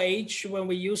dinosaur age, when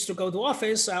we used to go to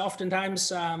office,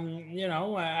 oftentimes,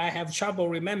 I have trouble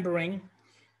remembering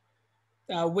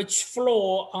which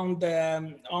floor on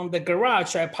the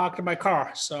garage I parked my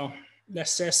car. So that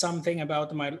says something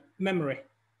about my memory.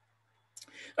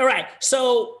 All right,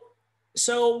 so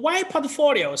why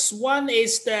portfolios? One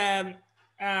is the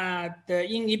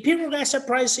in empirical asset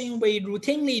pricing, we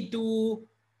routinely do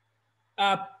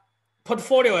a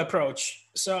portfolio approach.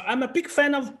 So I'm a big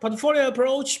fan of portfolio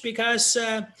approach because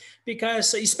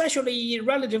especially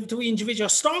relative to individual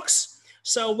stocks.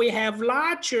 So we have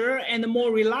larger and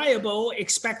more reliable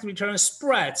expected return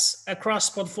spreads across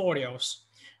portfolios,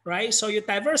 right? So you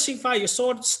diversify, you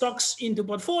sort stocks into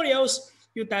portfolios,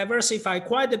 you diversify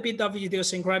quite a bit of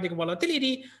idiosyncratic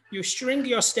volatility, you shrink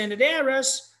your standard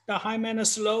errors, the high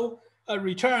minus low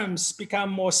returns become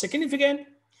more significant.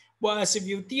 Whereas if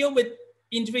you deal with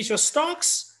individual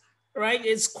stocks, right,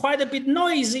 it's quite a bit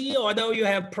noisy, although you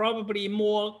have probably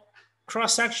more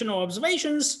cross-sectional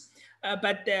observations.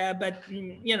 But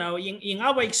in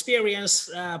our experience,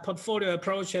 portfolio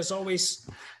approach has always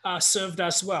served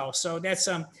us well. So that's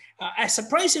as a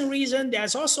pricing reason.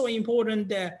 There's also an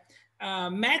important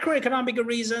macroeconomic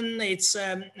reason. It's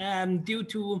due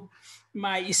to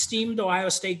my esteemed Ohio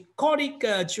State colleague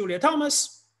Julia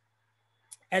Thomas,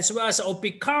 as well as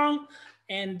Obi Kang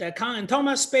and the Kang and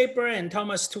Thomas paper and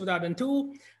Thomas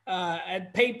 2002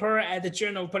 paper at the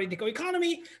Journal of Political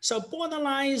Economy. So bottom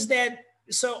line is that,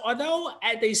 so although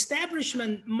at the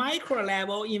establishment micro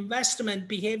level, investment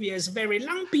behavior is very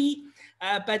lumpy,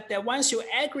 but once you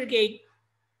aggregate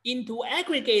into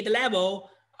aggregate level,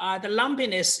 the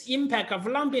lumpiness, impact of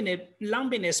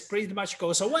lumpiness pretty much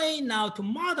goes away. Now to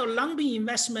model lumpy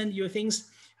investment, you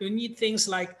need things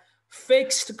like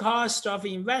fixed cost of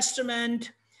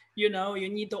investment. You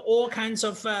need all kinds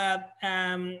of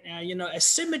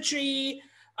asymmetry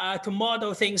to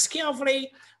model things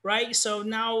carefully, right? So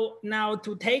now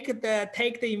to take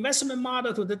the investment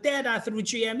model to the data through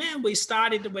GMM, we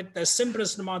started with the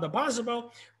simplest model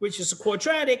possible, which is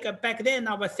quadratic. Back then,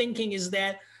 our thinking is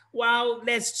that, well,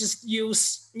 let's just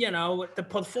use the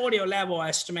portfolio level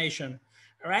estimation,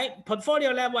 right?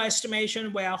 Portfolio level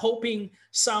estimation, we are hoping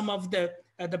some of the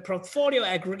portfolio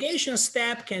aggregation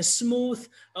step can smooth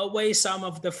away some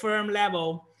of the firm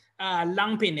level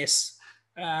lumpiness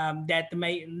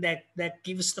that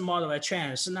gives the model a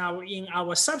chance. Now, in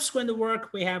our subsequent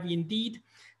work, we have indeed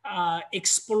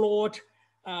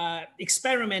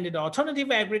experimented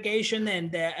alternative aggregation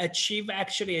and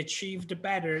actually achieved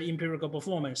better empirical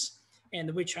performance,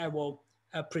 and which I will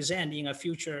present in a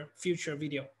future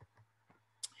video.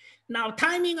 Now,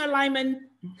 timing alignment.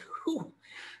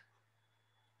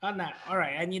 Oh, no. All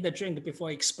right, I need a drink before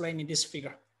explaining this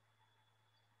figure.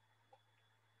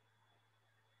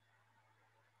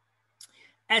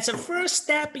 As a first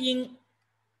step in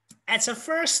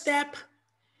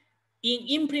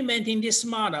implementing this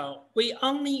model, we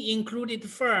only included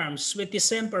firms with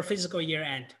December fiscal year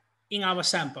end in our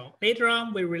sample. Later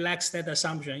on, we relaxed that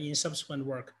assumption in subsequent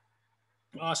work.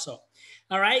 Also,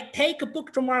 all right, take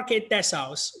book to market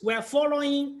deciles. We're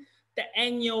following the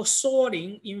annual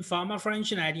sorting in Pharma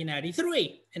French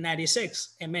 1993 and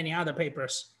 96 and many other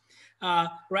papers.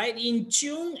 Right, in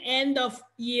June, end of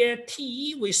year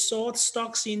T, we sort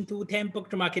stocks into 10 book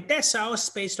to market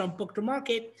deciles based on book to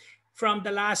market from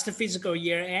the last fiscal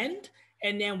year end.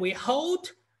 And then we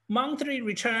hold monthly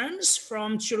returns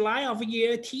from July of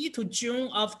year T to June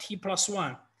of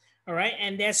T+1. All right,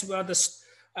 and that's where the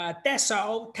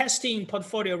decile testing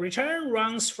portfolio return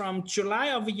runs from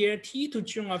July of year T to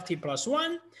June of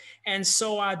T+1, and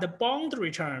so are the bond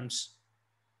returns.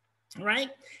 Right,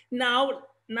 now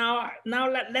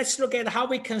let's look at how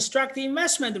we construct the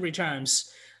investment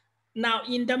returns. Now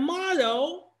in the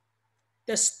model,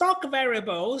 the stock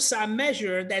variables are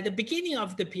measured at the beginning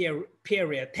of the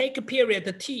period. Take a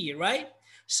period T, right?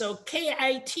 So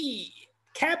KIT,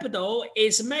 capital,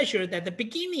 is measured at the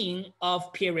beginning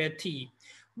of period T.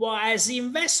 Whereas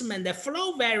investment, the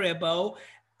flow variable,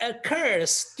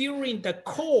 occurs during the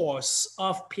course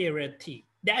of period T.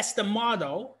 That's the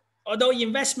model. Although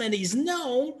investment is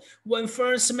known when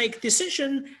firms make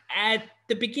decision at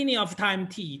the beginning of time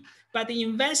T, but the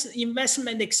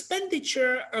investment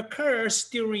expenditure occurs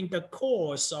during the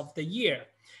course of the year,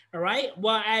 all right?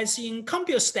 Whereas in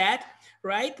CompuStat,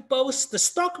 right? Both the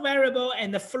stock variable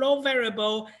and the flow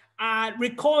variable are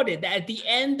recorded at the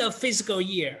end of fiscal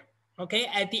year, okay?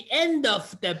 At the end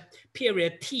of the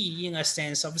period T, in a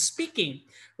sense of speaking,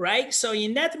 right? So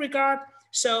in that regard,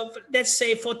 so let's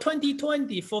say for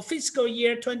 2020, for fiscal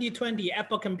year 2020,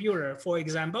 Apple Computer, for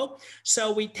example,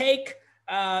 so we take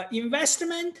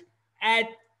investment at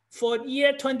for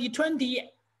year 2020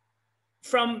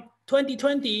 from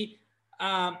 2020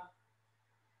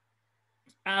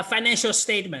 financial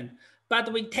statement,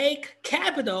 but we take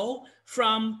capital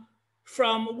from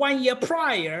 1 year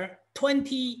prior,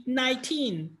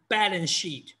 2019 balance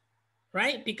sheet,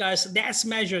 right? Because that's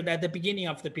measured at the beginning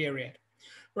of the period,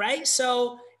 right?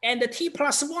 So, and the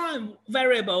T+1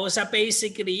 variables are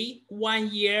basically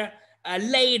 1 year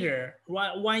later,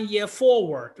 1 year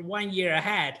forward, 1 year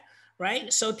ahead,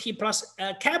 right? So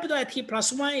capital at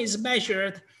T+1 is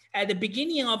measured at the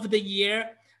beginning of the year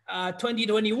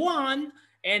 2021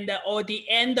 and or the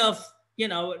end of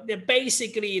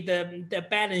basically the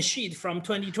balance sheet from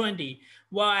 2020.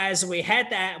 Whereas we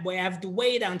have to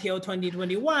wait until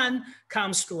 2021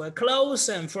 comes to a close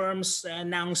and firms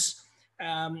announce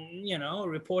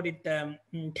reported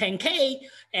 10K,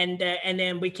 and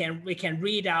then we can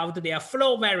read out their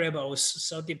flow variables,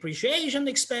 so depreciation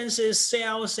expenses,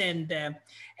 sales, and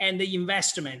the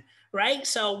investment, right?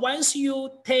 So once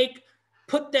you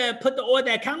put all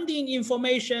the accounting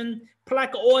information,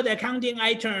 plug all the accounting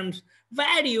items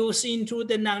values into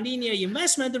the nonlinear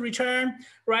investment return,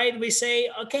 right? We say,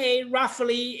 okay,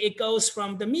 roughly it goes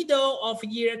from the middle of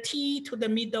year T to the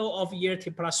middle of year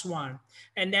T+1.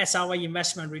 And that's our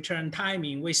investment return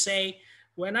timing. We say,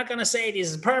 we're not gonna say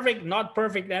this is perfect, not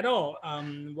perfect at all.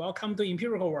 Welcome to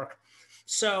empirical work.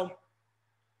 So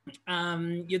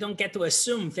you don't get to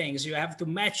assume things. You have to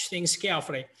match things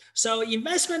carefully. So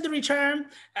investment return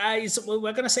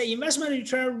we're going to say investment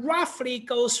return roughly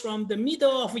goes from the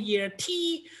middle of year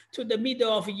T to the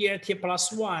middle of year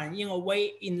T+1. In a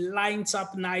way, it lines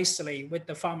up nicely with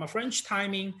the Farmer French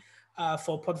timing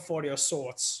for portfolio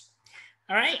sorts.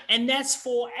 All right, and that's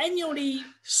for annually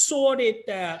sorted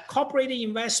corporate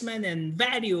investment and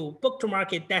value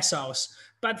book-to-market deciles.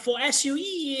 But for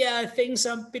SUE, things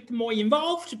are a bit more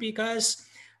involved because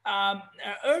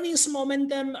earnings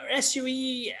momentum,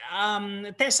 SUE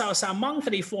deciles are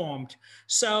monthly formed.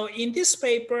 So in this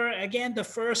paper, again, the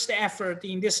first effort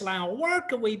in this line of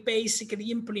work, we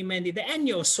basically implemented the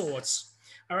annual sorts.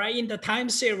 All right, in the time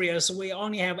series, we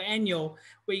only have annual.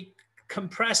 We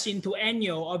compress into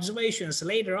annual observations.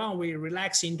 Later on, we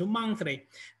relax into monthly.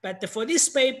 But for this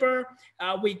paper,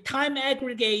 we time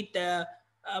aggregate the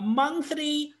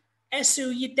monthly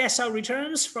SUE decile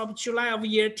returns from July of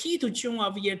year T to June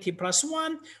of year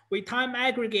T+1. We time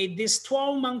aggregate these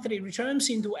 12 monthly returns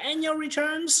into annual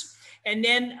returns. And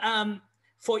then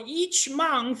for each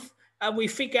month, we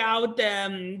figure out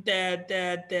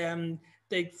the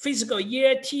fiscal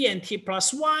year T and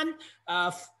T+1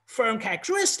 firm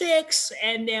characteristics,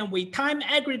 and then we time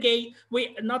aggregate,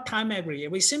 we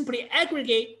simply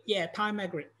aggregate,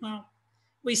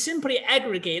 we simply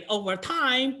aggregate over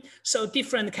time, so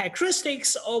different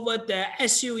characteristics over the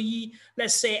SUE,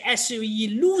 let's say SUE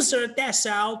loser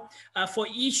decile for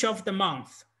each of the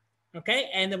month, okay?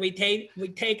 And we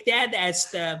take that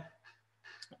as the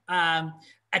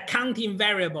accounting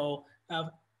variable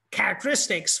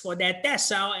characteristics for that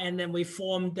decile, and then we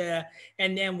form the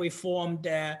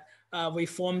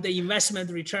investment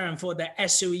return for the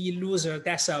SUE loser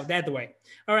decile that way.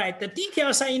 All right, the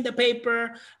details are in the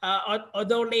paper.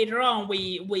 Although later on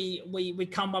we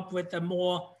come up with a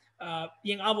more,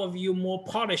 in our view, more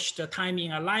polished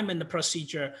timing alignment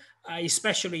procedure,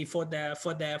 especially for the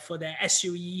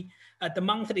SUE, the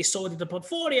monthly sorted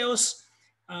portfolios.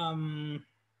 All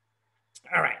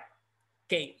right.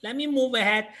 Okay, let me move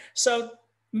ahead. So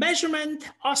measurement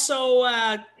also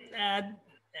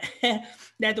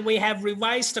that we have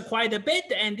revised quite a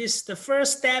bit, and this is the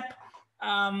first step.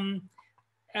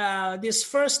 This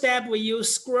first step, we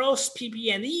use gross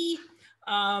PP&E,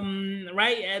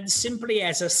 right, and simply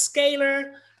as a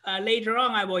scalar. Later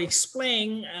on, I will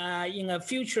explain in a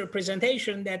future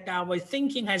presentation that our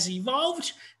thinking has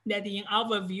evolved, that in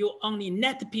our view, only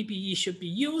net PPE should be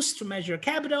used to measure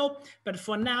capital. But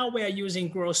for now, we are using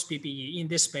gross PPE in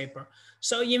this paper.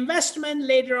 So investment,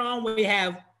 later on, we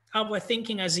have our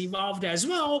thinking has evolved as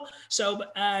well. So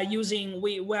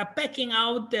we're backing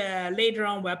out, later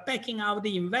on, we're backing out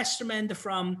the investment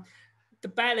from the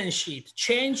balance sheet,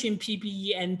 change in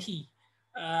PPE and T.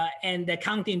 And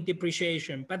accounting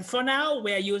depreciation. But for now,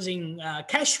 we are using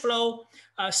cash flow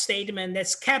statement.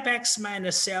 That's CapEx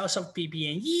minus sales of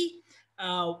PP&E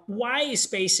Y is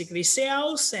basically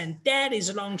sales, and debt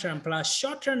is long-term plus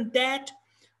short-term debt,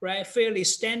 right? Fairly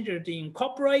standard in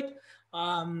corporate.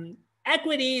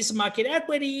 Equity is market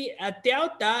equity.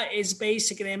 Delta is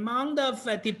basically amount of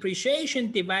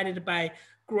depreciation divided by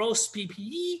gross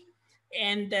PPE,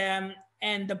 and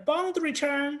the bond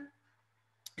return.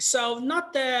 So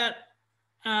not the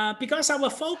because our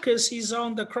focus is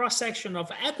on the cross section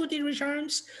of equity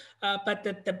returns, but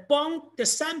the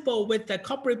sample with the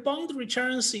corporate bond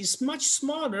returns is much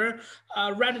smaller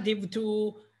relative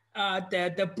to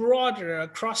the broader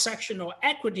cross sectional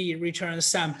equity return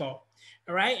sample.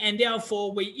 All right, and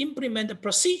therefore we implement a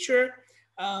procedure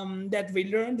that we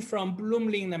learned from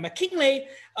Bloomlin and McKinley.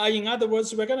 In other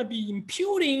words, we're going to be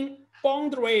imputing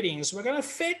bond ratings. We're going to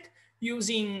fit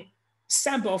using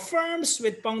sample firms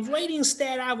with bond ratings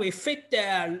data. We fit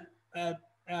the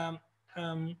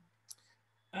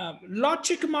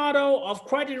logic model of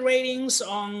credit ratings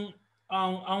on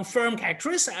firm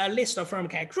characteristics, a list of firm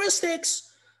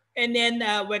characteristics, and then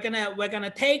we're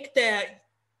gonna take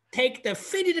the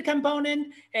fitted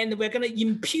component, and we're gonna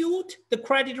impute the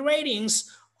credit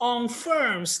ratings on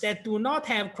firms that do not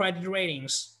have credit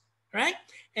ratings, right?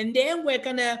 And then we're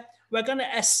gonna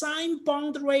assign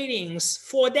bond ratings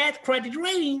for that credit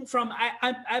rating from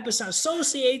Epson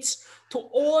Associates to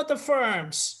all the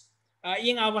firms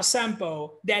in our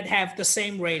sample that have the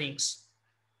same ratings.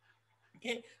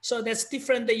 Okay, so that's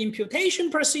different the imputation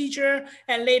procedure,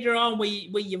 and later on we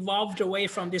evolved away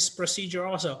from this procedure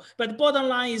also. But the bottom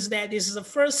line is that this is the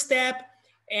first step,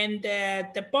 and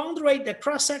the bond rate, the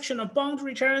cross section of bond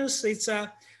returns, it's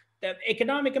the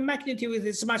economic magnitude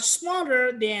is much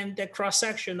smaller than the cross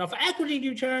section of equity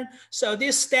return. So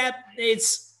this step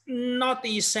is not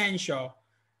essential.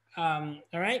 All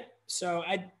right, so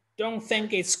I don't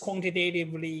think it's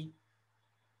quantitatively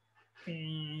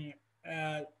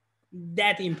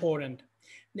that important.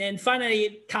 Then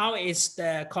finally, tau is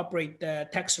the corporate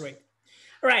tax rate.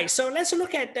 All right, so let's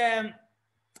look at the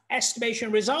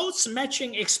estimation results,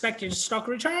 matching expected stock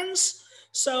returns.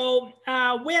 So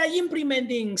we are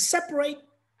implementing separate,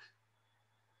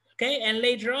 okay, and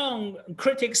later on,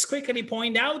 critics quickly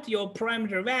point out your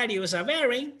parameter values are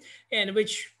varying, and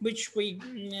which we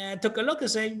took a look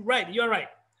and say, right, you're right.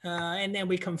 And then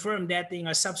we confirmed that in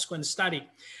a subsequent study.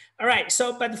 All right,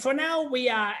 so but for now, we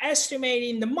are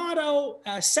estimating the model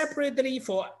separately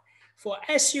for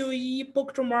SUE,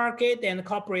 book to market, and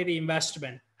corporate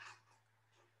investment.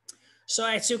 So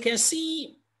as you can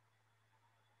see,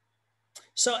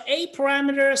 so A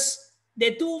parameters,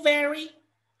 they do vary.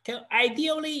 Okay?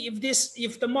 Ideally,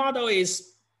 if the model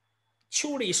is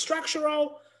truly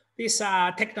structural, these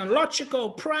are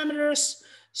technological parameters.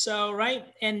 So right,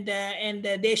 and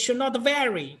they should not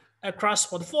vary across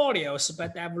portfolios.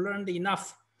 But I've learned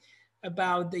enough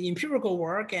about the empirical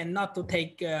work and not to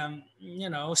take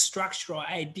structural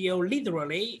ideal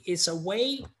literally. It's a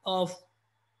way of.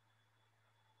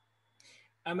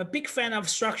 I'm a big fan of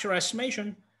structural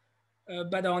estimation.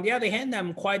 But on the other hand,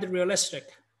 I'm quite realistic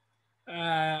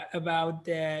about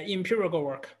the empirical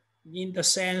work, in the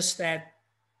sense that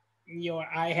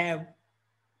I have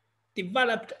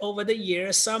developed over the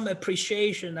years some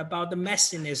appreciation about the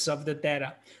messiness of the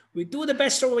data. We do the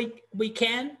best we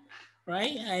can,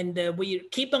 right? And we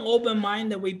keep an open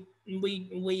mind. We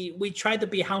try to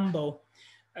be humble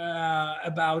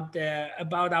about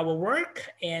our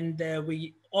work, and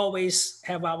we always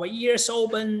have our ears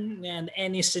open, and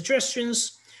any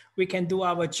suggestions, we can do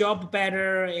our job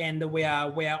better, and we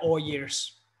are all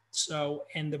ears. So,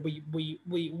 and we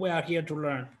are here to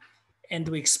learn and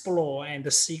to explore and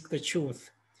to seek the truth,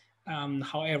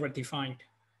 however defined,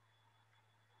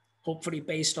 hopefully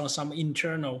based on some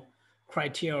internal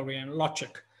criteria and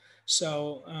logic.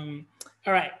 So,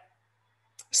 all right.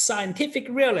 Scientific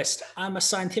realist. I'm a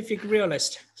scientific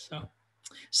realist. So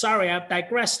sorry, I've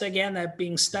digressed again. I've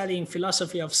been studying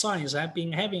philosophy of science. I've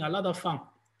been having a lot of fun.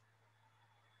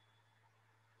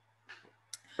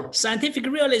 Scientific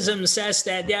realism says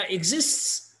that there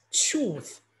exists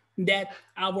truth, that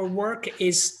our work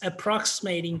is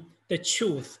approximating the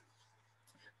truth,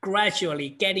 gradually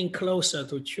getting closer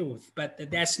to truth, but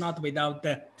that's not without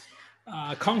the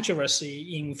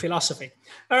controversy in philosophy.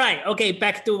 All right, okay,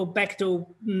 back to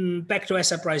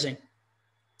asset pricing.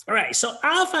 All right, so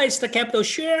alpha is the capital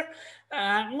share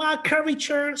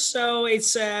curvature. So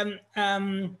it's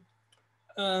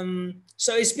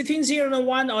so it's between 0 and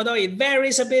 1, although it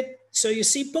varies a bit. So you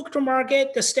see, book to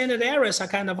market, the standard errors are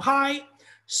kind of high.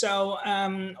 So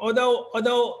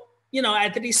although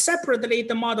at least separately,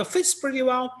 the model fits pretty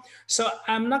well. So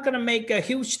I'm not going to make a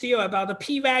huge deal about the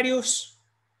p-values.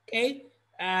 Okay,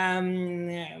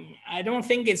 I don't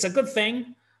think it's a good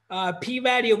thing.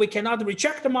 P-value, we cannot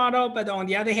reject the model, but on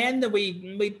the other hand,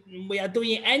 we are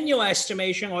doing annual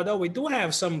estimation, although we do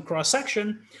have some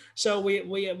cross-section. So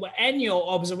we annual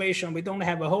observation, we don't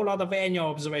have a whole lot of annual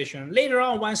observation. Later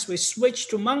on, once we switch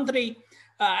to monthly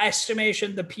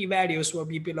estimation, the p-values will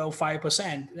be below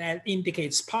 5%. That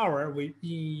indicates power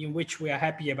in which we are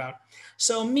happy about.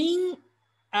 So mean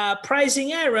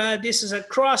pricing error, this is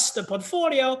across the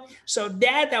portfolio. So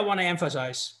that I want to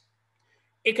emphasize.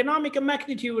 Economic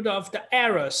magnitude of the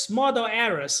errors, model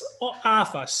errors, or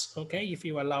alphas, okay, if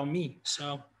you allow me.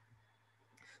 So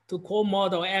to call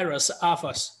model errors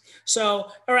alphas.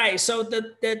 So, all right, so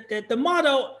the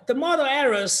model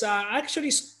errors are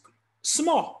actually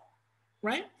small,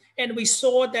 right? And we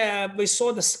saw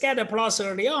the scatter plots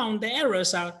early on. The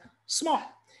errors are small,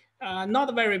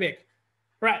 not very big,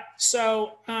 right?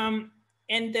 So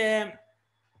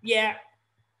yeah,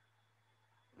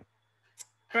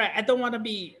 all right. I don't want to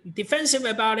be defensive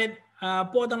about it.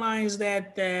 Borderline is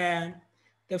that the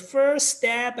first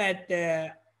step at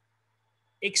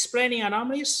explaining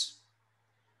anomalies,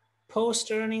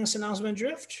 post-earnings announcement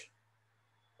drift,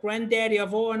 granddaddy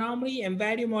of all anomaly, and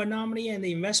value anomaly, and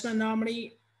the investment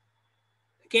anomaly.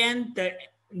 Again,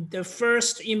 the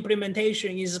first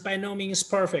implementation is by no means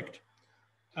perfect.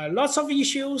 Lots of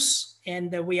issues,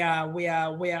 and we are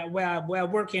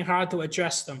working hard to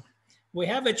address them. We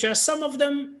have addressed some of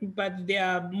them, but there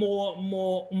are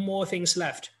more things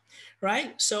left,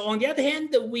 right? So on the other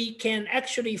hand, we can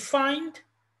actually find,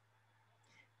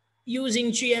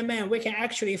 using GMM, we can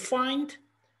actually find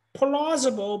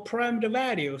plausible parameter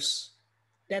values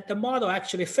that the model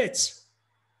actually fits.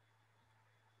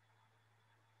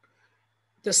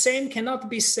 The same cannot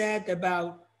be said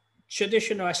about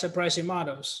traditional asset pricing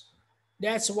models.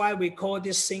 That's why we call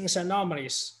these things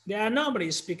anomalies. They're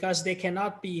anomalies because they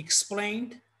cannot be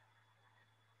explained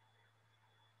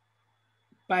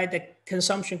by the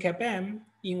consumption CAPM,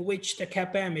 in which the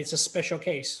CAPM is a special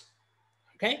case.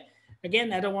 Okay.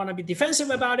 Again, I don't want to be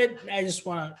defensive about it. I just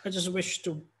wish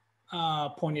to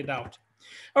point it out.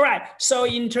 All right. So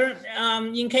in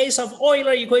case of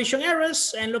Euler equation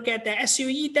errors, and look at the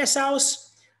SUE deciles.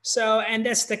 So, and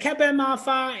that's the CAPM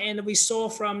alpha, and we saw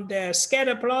from the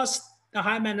scatter plots, the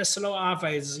Hyman and slow alpha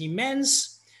is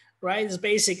immense, right? It's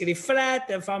basically flat.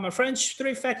 And from a French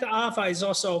three-factor alpha is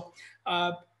also,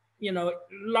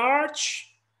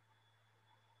 large,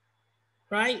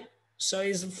 right? So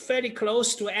it's very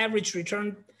close to average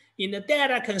return in the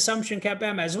data consumption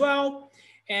CAPM as well.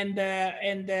 And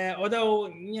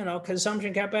although,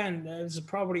 consumption CAPM is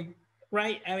probably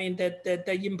right. I mean,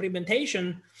 the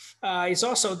implementation is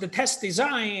also the test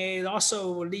design. It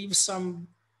also leaves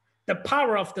the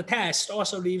power of the test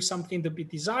also leaves something to be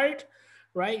desired,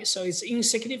 right? So it's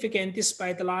insignificant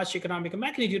despite the large economic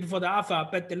magnitude for the alpha.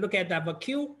 But look at our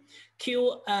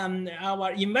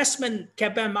our investment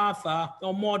CAPM alpha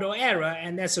or model error,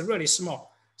 and that's really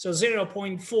small. So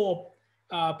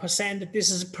 0.4%.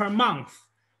 This is per month.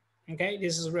 Okay,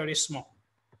 this is really small.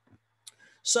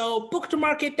 So book to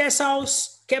market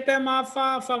deciles, CAPM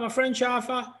alpha from a French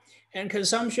alpha, and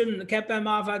consumption CAPM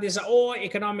alpha, these are all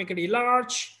economically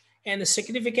large and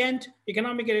significant,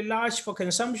 economically large for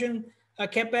consumption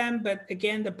CAPM, but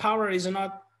again, the power is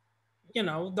not,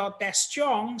 not that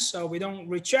strong, so we don't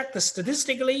reject it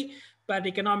statistically, but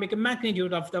economic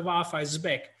magnitude of the alpha is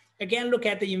big. Again, look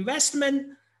at the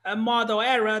investment model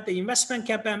error. The investment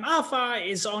CAPM alpha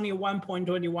is only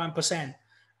 1.21%,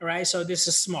 right? So this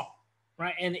is small,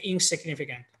 right, and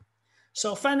insignificant.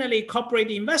 So finally, corporate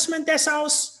investment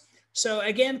deciles. So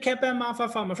again, CAPM alpha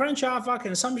from a French alpha,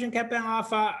 consumption CAPM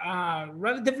alpha are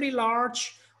relatively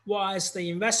large, whilst the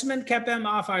investment CAPM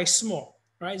alpha is small,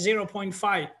 right?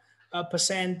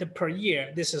 0.5% per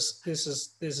year. This is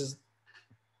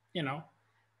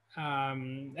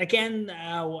again,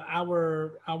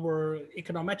 our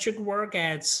econometric work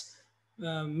adds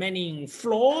many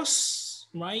flaws,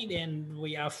 right? And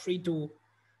we are free to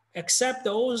accept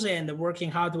those and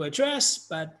working hard to address,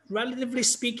 but relatively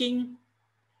speaking,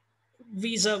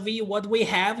 vis-a-vis what we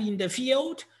have in the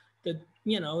field, the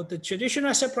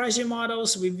traditional asset pricing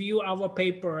models, we view our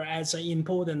paper as an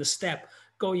important step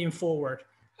going forward,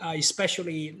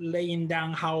 especially laying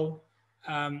down how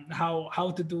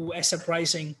to do asset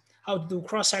pricing, how to do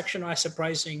cross-sectional asset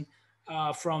pricing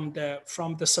from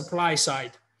the supply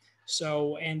side.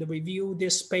 So, and we view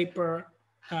this paper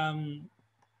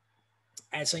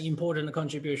as an important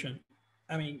contribution.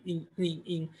 I mean,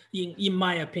 in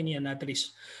my opinion, at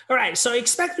least. All right, so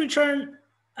expect return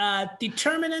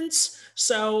determinants.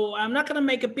 So I'm not gonna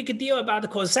make a big deal about the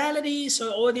causality.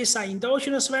 So all these are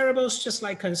endogenous variables, just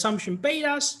like consumption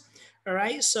betas, All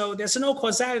right, so there's no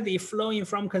causality flowing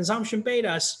from consumption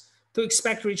betas to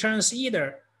expect returns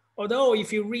either. Although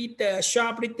if you read the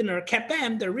Sharp-Littner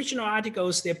CAPM, the original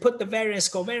articles, they put the variance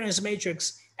covariance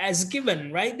matrix as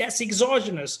given, right? That's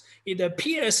exogenous. It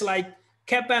appears like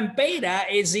CAPM beta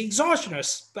is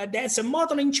exogenous, but that's a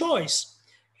modeling choice.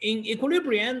 In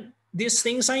equilibrium, these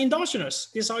things are endogenous.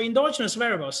 These are endogenous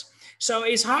variables. So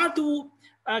it's hard to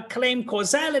claim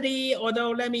causality,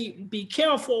 although let me be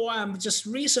careful. I'm just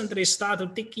recently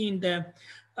started digging the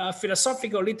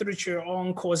philosophical literature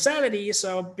on causality.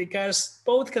 So because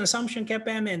both consumption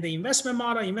CAPM and the investment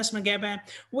model, investment CAPM,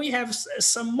 we have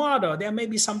some model. There may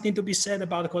be something to be said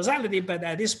about causality, but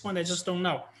at this point, I just don't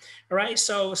know. All right,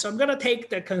 so I'm gonna take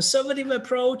the conservative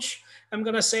approach. I'm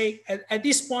gonna say at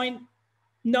this point,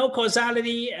 no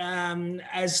causality,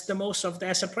 as the most of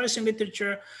the suppressing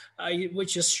literature,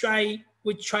 which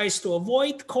tries to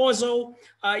avoid causal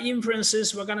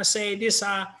inferences. We're gonna say these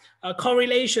are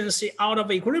correlations out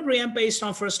of equilibrium based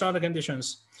on first order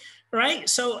conditions, right?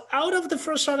 So out of the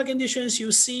first order conditions,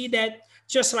 you see that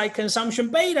just like consumption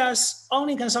betas,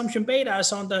 only consumption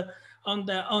betas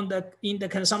in the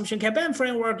consumption CAPM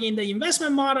framework in the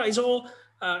investment model is all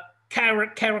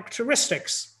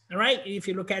characteristics. All right. If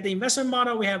you look at the investment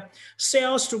model, we have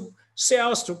sales to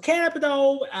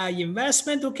capital,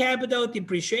 investment to capital,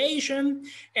 depreciation,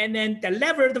 and then the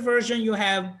levered version you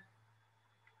have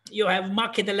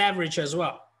market leverage as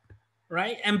well,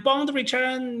 right? And bond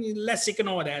return, let's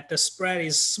ignore that. The spread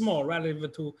is small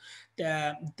relative to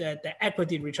the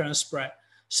equity return spread.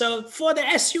 So for the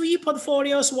SUE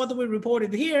portfolios, what we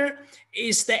reported here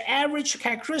is the average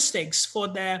characteristics for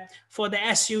the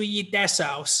SUE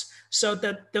deciles. So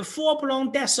the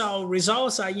full-blown decile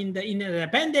results are in the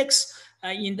appendix,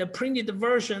 in the printed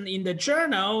version in the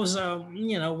journals.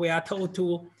 We are told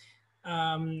to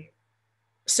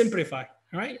simplify,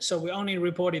 right? So we only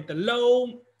reported the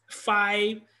low,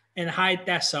 5, and high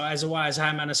decile as well as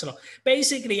high minus low.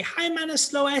 Basically, high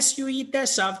minus low SUE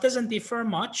decile doesn't differ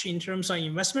much in terms of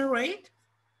investment rate,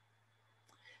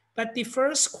 but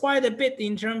differs quite a bit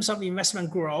in terms of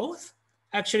investment growth.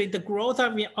 Actually, the growth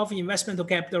of investment to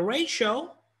capital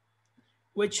ratio,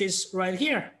 which is right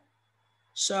here.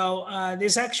 So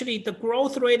this is actually the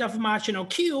growth rate of marginal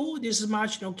Q. This is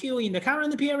marginal Q in the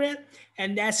current period,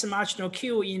 and that's marginal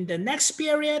Q in the next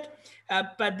period.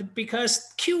 But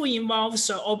because Q involves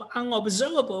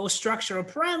unobservable structural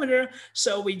parameter,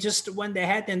 so we just went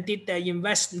ahead and did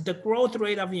the growth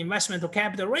rate of investment to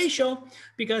capital ratio.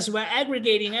 Because we're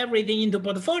aggregating everything into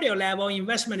portfolio level,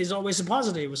 investment is always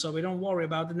positive, so we don't worry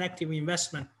about the negative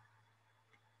investment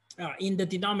in the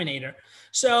denominator.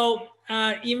 So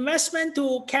investment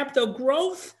to capital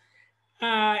growth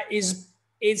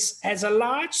has a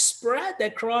large spread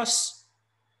across.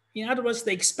 In other words,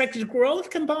 the expected growth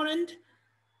component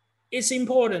is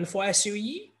important for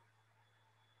SUE.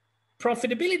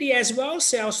 Profitability as well,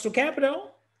 sales to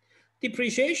capital.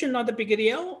 Depreciation, not a big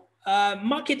deal.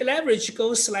 Market leverage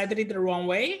goes slightly the wrong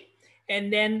way.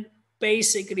 And then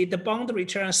basically the bond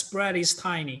return spread is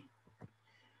tiny.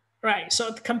 Right,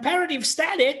 so comparative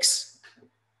statics.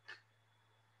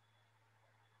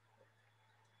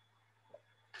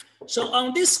 So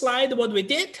on this slide, what we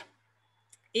did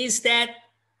is that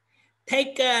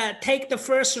take the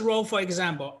first row, for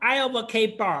example, I over K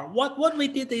bar. What we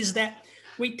did is that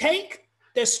we take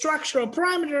the structural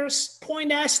parameters,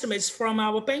 point estimates from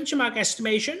our benchmark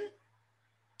estimation,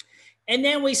 and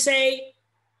then we say,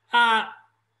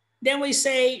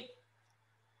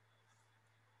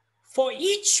 for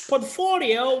each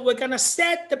portfolio, we're gonna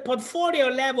set the portfolio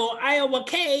level I over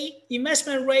K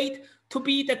investment rate to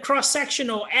be the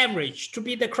cross-sectional average, to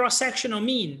be the cross-sectional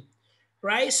mean,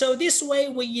 right? So this way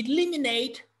we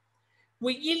eliminate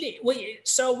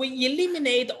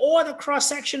all the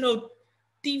cross-sectional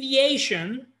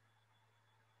deviation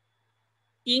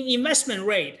in investment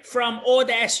rate from all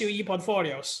the SUE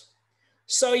portfolios.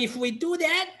 So if we do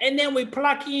that, and then we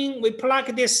plug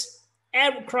this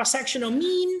cross-sectional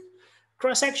mean,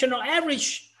 cross-sectional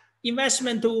average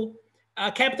investment to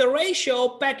capital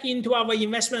ratio back into our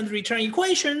investment return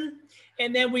equation,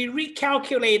 and then we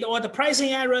recalculate all the pricing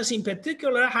errors, in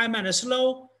particular high minus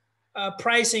low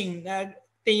pricing,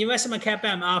 the investment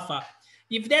CAPM alpha.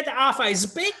 If that alpha is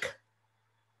big,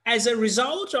 as a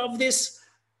result of this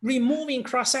removing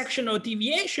cross-sectional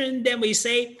deviation, then we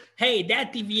say, hey,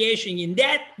 that deviation in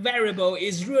that variable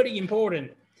is really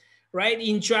important, right,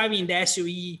 in driving the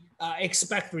SUE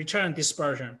expect return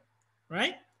dispersion,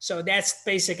 right? So that's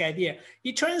basic idea.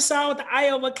 It turns out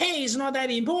I over K is not that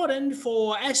important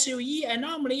for SUE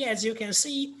anomaly. As you can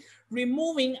see,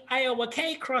 removing I over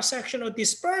K cross-sectional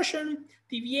dispersion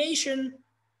deviation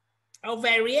of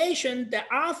variation, the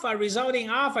alpha, resulting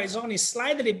alpha is only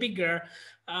slightly bigger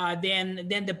than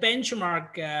the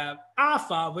benchmark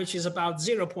alpha, which is about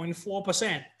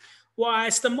 0.4%.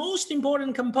 Whereas the most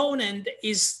important component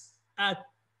is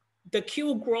the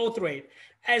Q growth rate.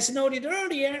 As noted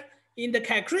earlier, in the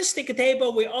characteristic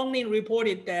table, we only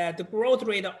reported the growth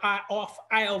rate of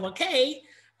I over K,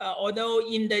 although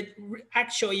in the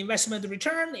actual investment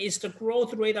return is the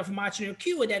growth rate of marginal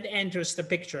Q that enters the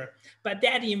picture. But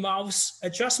that involves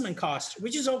adjustment cost,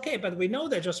 which is okay, but we know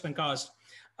the adjustment cost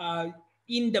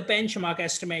in the benchmark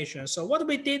estimation. So what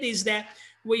we did is that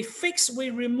we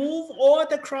remove all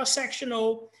the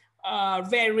cross-sectional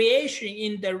variation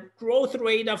in the growth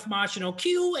rate of marginal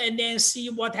Q, and then see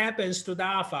what happens to the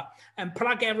alpha, and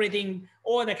plug everything,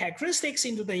 all the characteristics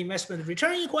into the investment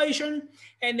return equation,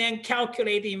 and then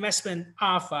calculate the investment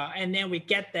alpha, and then we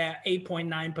get the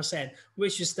 8.9%,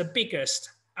 which is the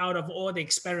biggest out of all the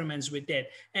experiments we did.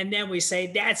 And then we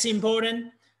say that's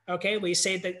important. Okay, we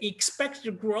say the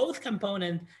expected growth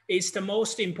component is the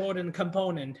most important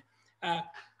component.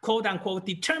 Quote unquote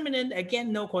determinant,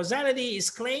 again, no causality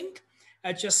is claimed.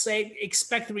 Just say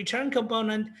expect return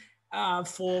component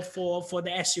for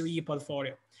the SUE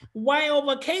portfolio. Y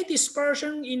over K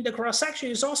dispersion in the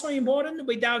cross-section is also important.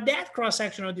 Without that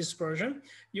cross-sectional dispersion,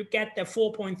 you get the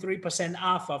 4.3%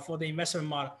 alpha for the investment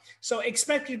model. So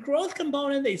expected growth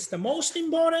component is the most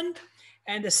important,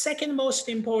 and the second most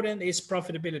important is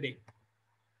profitability.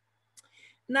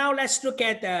 Now let's look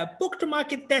at the book to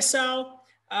market decile.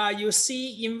 You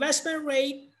see investment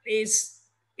rate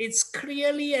it's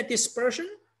clearly a dispersion,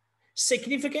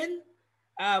 significant.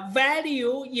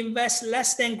 Value invest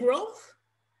less than growth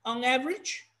on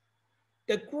average.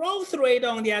 The growth rate,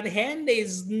 on the other hand,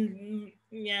 is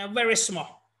very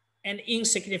small and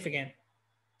insignificant,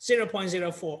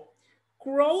 0.04.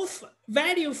 Growth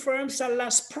value firms are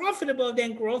less profitable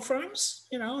than growth firms.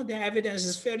 You know, the evidence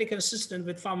is fairly consistent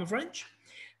with Farmer French,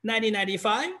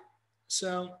 1995.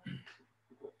 So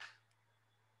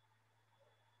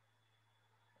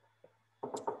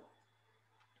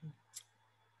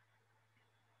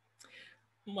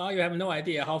well, you have no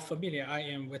idea how familiar I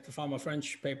am with the Farmer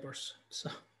French papers. So,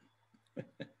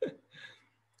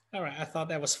 all right, I thought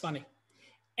that was funny.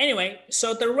 Anyway,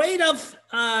 so the rate of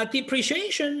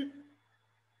depreciation,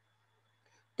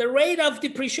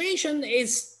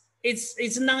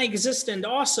 is non-existent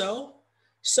also.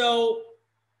 So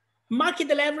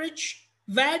market leverage,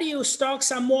 value stocks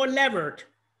are more levered,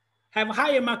 have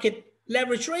higher market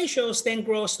leverage ratios than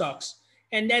growth stocks,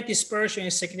 and that dispersion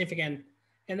is significant.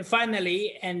 And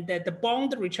finally, the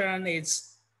bond return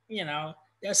is, you know,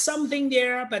 there's something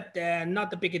there, but not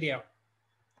the big deal.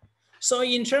 So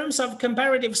in terms of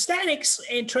comparative statics,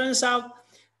 it turns out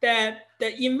that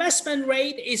the investment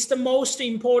rate is the most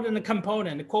important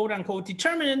component, quote unquote,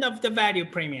 determinant of the value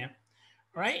premium,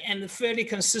 right? And fairly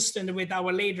consistent with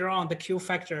our later on the Q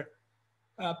factor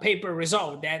paper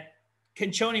result, that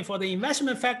controlling for the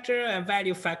investment factor and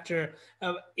value factor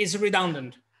is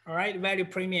redundant. All right, value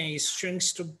premium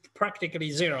shrinks to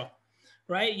practically zero,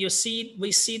 right? We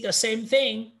see the same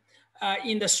thing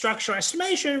in the structural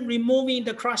estimation, removing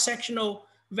the cross-sectional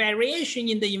variation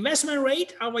in the investment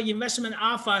rate. Our investment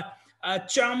alpha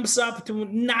jumps up to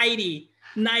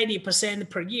 90%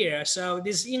 per year. So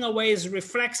this in a way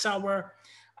reflects our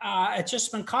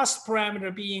adjustment cost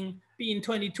parameter being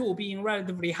 22, being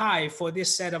relatively high for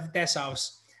this set of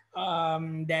deciles.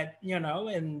 That, you know,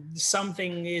 and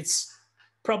something it's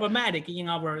problematic in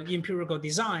our empirical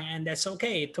design, and that's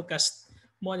okay. It took us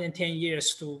more than 10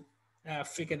 years to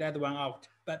figure that one out,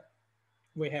 but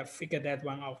we have figured that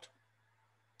one out.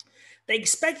 The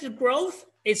expected growth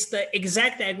is the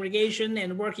exact aggregation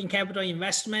and working capital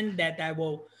investment that I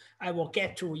will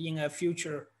get to in a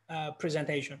future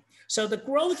presentation. So the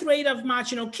growth rate of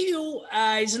marginal Q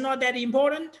is not that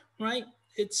important, right?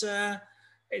 It's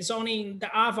only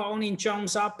the alpha only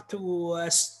jumps up to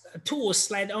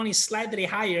only slightly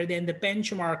higher than the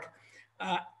benchmark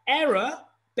error,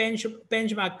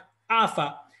 benchmark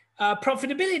alpha.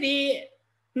 Profitability,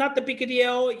 not the big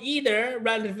deal either,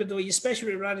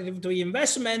 especially relative to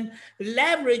investment.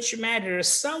 Leverage matters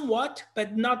somewhat,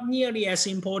 but not nearly as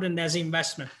important as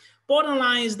investment. Bottom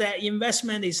line is that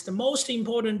investment is the most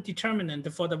important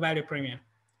determinant for the value premium.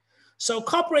 So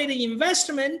corporate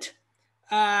investment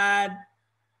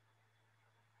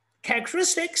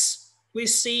characteristics, we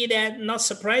see that, not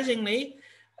surprisingly,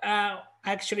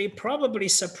 actually probably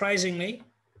surprisingly,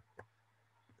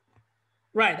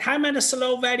 right, high minus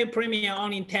low value premium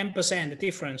only 10%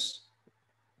 difference.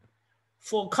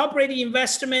 For corporate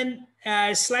investment,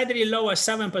 slightly lower,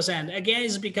 7%. Again,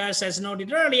 it's because, as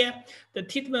noted earlier, the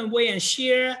Titman, Wei, and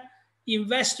Shear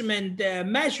investment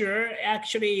measure,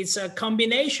 actually it's a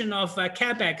combination of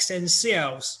capex and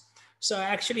sales. So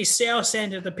actually sales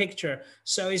enter the picture.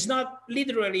 So it's not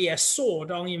literally a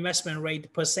sword on investment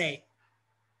rate per se,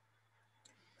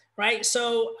 right?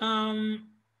 So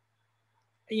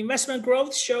investment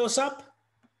growth shows up,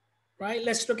 right?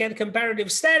 Let's look at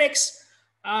comparative statics.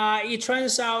 It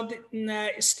turns out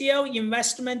still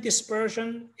investment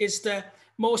dispersion is the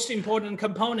most important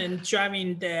component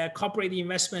driving the corporate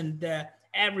investment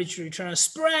average return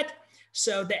spread.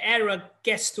 So the error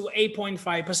gets to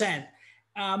 8.5%.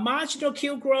 Marginal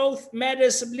Q growth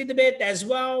matters a little bit as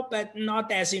well, but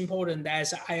not as important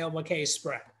as I over K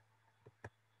spread.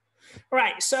 All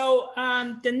right, so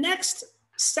the next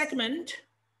segment,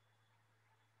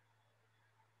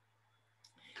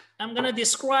 I'm going to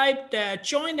describe the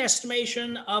joint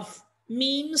estimation of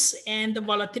means and the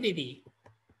volatility.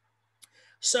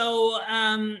 So,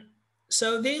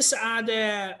 so these are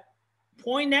the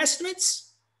point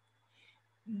estimates.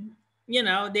 You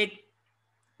know, they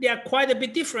are quite a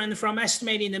bit different from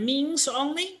estimating the means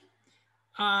only.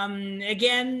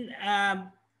 Again,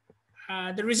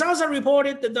 the results are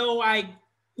reported, though I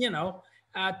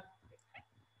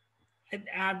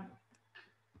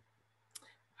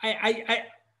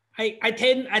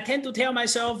tend to tell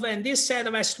myself, and this set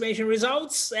of estimation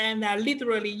results and are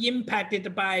literally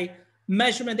impacted by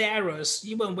measurement errors,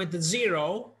 even with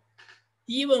zero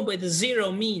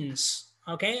means.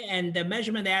 Okay, and the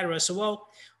measurement errors will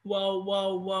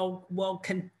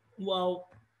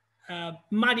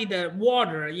muddy the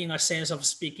water in a sense of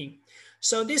speaking.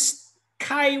 So this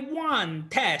chi-1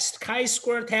 test,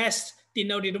 chi-square test,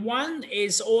 denoted 1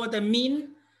 is all the mean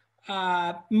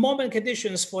moment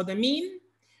conditions for the mean,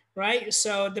 right?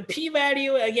 So the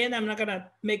p-value, again, I'm not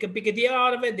gonna make a big deal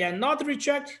out of it. They are not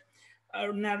rejected,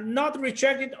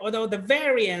 although the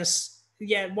variance,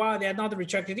 while they are not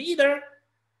rejected either.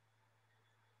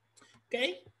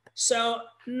 Okay, so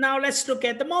now let's look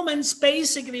at the moments.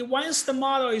 Basically, once the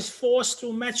model is forced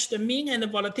to match the mean and the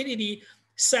volatility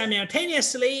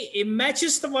simultaneously, it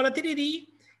matches the volatility,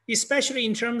 especially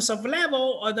in terms of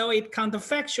level, although it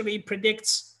counterfactually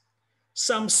predicts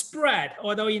some spread,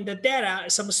 although in the data,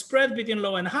 some spread between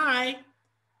low and high,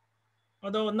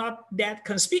 although not that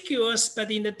conspicuous, but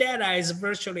in the data is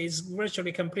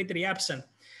virtually completely absent.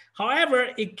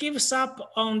 However, it gives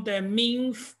up on the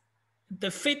mean, the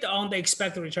fit on the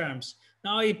expected returns.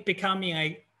 Now it's becoming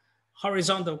a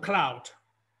horizontal cloud,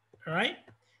 all right?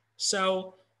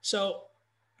 So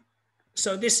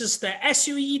this is the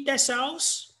SUE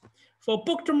deciles. For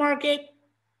book to market,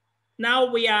 now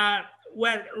we're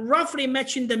roughly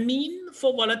matching the mean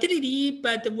for volatility,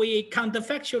 but we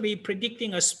counterfactually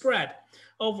predicting a spread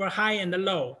over high and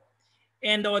low.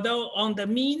 And although on the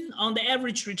mean, on the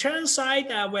average return side,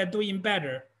 we're doing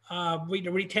better. We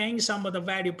retain some of the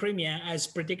value premium as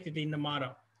predicted in the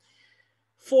model.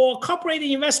 For corporate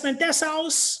investment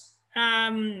deciles,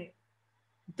 the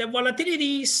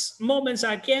volatilities moments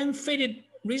are again fitted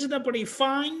reasonably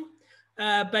fine,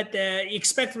 but the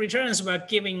expected returns were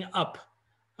giving up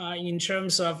in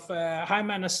terms of high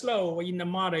minus low in the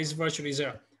model is virtually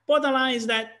zero. Bottom line is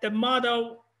that the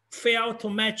model failed to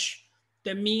match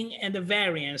the mean and the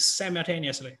variance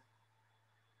simultaneously.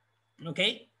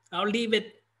 Okay, I'll leave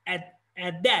it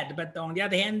at that, but on the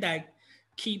other hand, I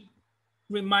keep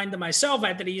reminding myself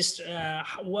at least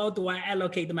how do I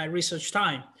allocate my research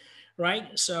time,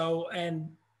 right? So and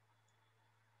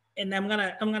I'm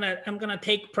gonna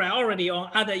take priority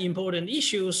on other important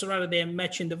issues rather than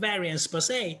matching the variance per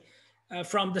se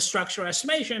from the structural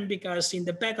estimation, because in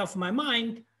the back of my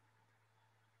mind,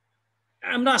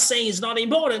 I'm not saying it's not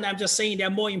important. I'm just saying there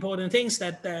are more important things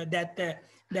that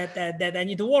I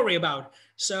need to worry about.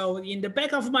 So in the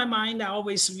back of my mind, I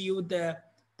always view the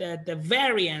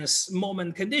variance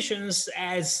moment conditions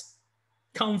as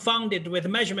confounded with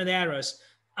measurement errors,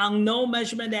 unknown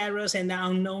measurement errors and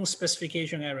unknown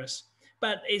specification errors.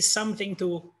 But it's something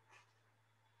to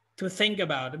think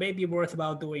about, maybe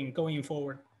worthwhile doing going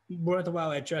forward,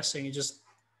 worthwhile addressing. It's just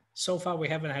so far we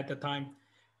haven't had the time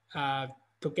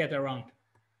to get around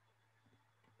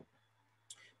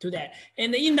to that.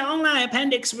 And in the online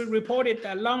appendix, we reported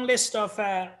a long list of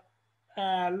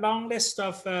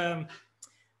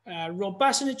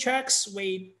robustness checks.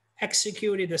 We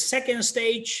executed the second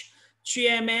stage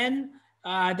GMN.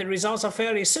 The results are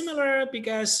fairly similar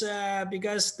because the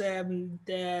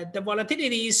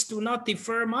volatilities do not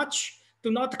differ much, do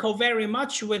not covary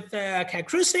much with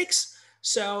characteristics.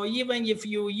 So even if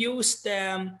you use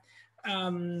the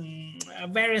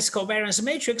variance covariance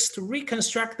matrix to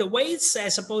reconstruct the weights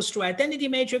as opposed to identity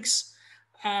matrix,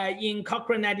 in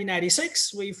Cochrane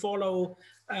 1996, we follow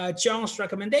Zhang's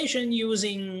recommendation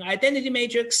using identity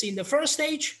matrix in the first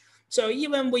stage. So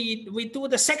even we do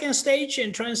the second stage,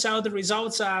 and turns out the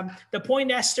results are, the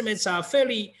point estimates are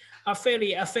fairly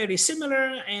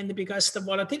similar, and because the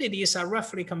volatilities are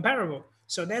roughly comparable.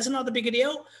 So that's not a big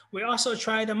deal. We also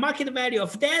try the market value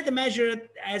of debt measured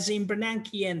as in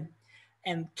Bernanke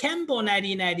and Campbell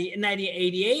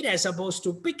 1988, as opposed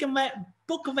to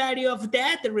book value of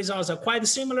debt. The results are quite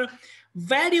similar.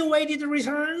 Value-weighted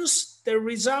returns, the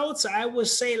results, I would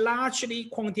say, largely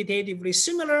quantitatively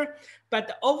similar, but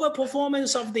the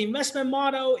overperformance of the investment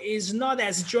model is not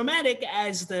as dramatic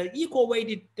as the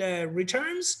equal-weighted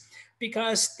returns,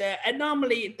 because the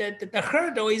anomaly, the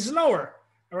hurdle is lower,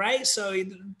 right? So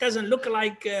it doesn't look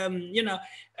like,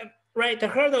 right, the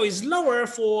hurdle is lower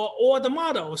for all the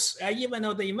models, even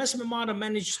though the investment model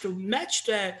managed to match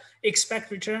the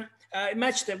expected return,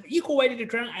 match the equal weighted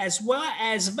return as well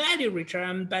as value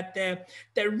return, but the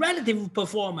relative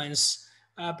performance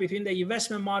between the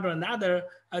investment model and other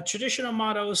traditional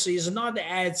models is not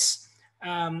as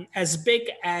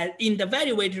big as in the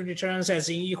value weighted returns as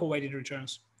in equal weighted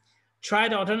returns. Try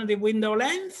the alternative window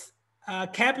length,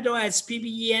 capital as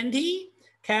PBENT,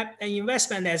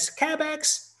 investment as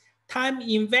CapEx, time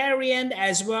invariant,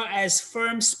 as well as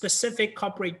firm-specific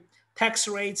corporate tax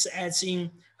rates, as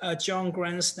in John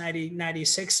Grant's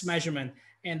 1996 measurement.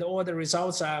 And all the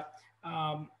results are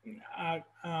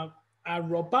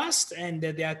robust, and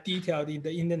they are detailed in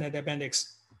the internet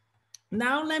appendix.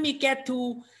 Now let me get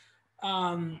to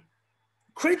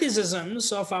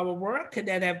criticisms of our work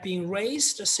that have been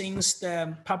raised since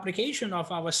the publication of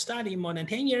our study more than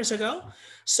 10 years ago.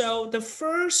 So the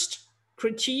first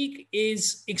critique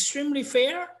is extremely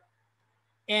fair,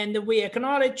 and we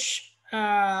acknowledge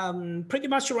pretty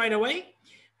much right away,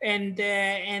 and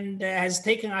has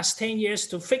taken us 10 years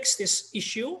to fix this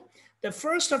issue. The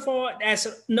first of all,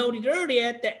 as noted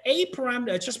earlier, the A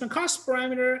parameter, adjustment cost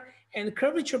parameter, and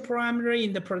curvature parameter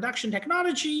in the production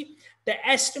technology, the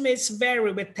estimates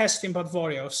vary with testing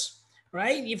portfolios,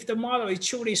 right? If the model is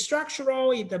truly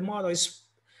structural, if the model is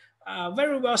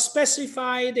very well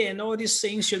specified, and all these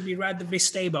things should be relatively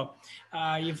stable.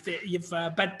 Or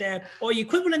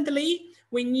equivalently,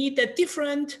 we need the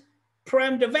different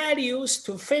parameter values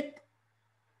to fit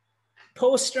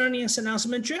post-earnings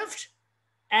announcement drift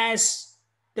as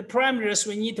the parameters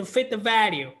we need to fit the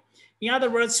value. In other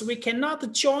words, we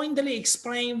cannot jointly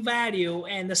explain value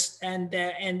and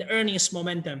earnings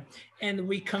momentum. And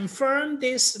we confirmed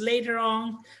this later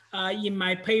on in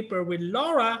my paper with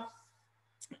Laura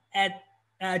at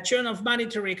Journal of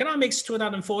Monetary Economics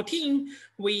 2014.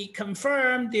 We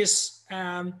confirmed this,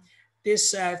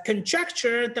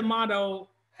 conjecture. The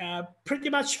model pretty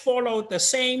much followed the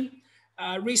same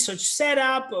research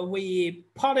setup. We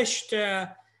polished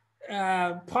the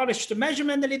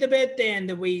measurement a little bit,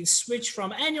 and we switched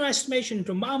from annual estimation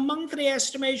to monthly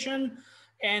estimation,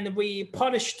 and we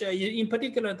polished, in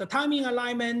particular, the timing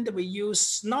alignment. We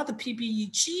use not the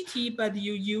PBE-GT, but we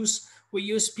use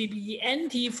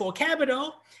PBE-NT for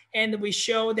capital, and we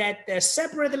show that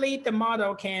separately the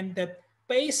model the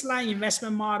baseline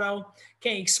investment model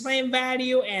can explain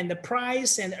value and the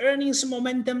price and earnings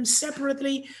momentum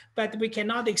separately, but we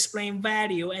cannot explain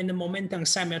value and the momentum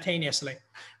simultaneously,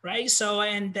 right? So,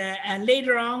 and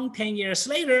later on, 10 years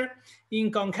later,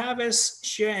 in Goncalves,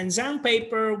 Xue, and Zhang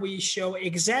paper, we show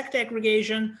exact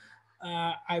aggregation.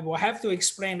 I will have to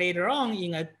explain later on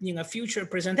in a future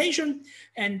presentation.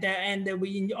 And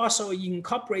we also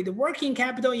incorporate the working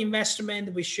capital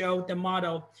investment. We show the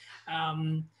model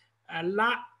a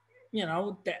lot,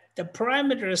 the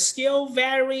parameters still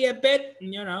vary a bit,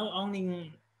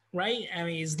 only, right? I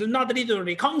mean, it's not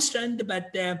literally constant,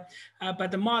 but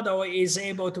the model is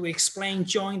able to explain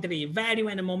jointly value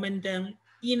and momentum,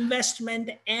 investment,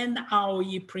 and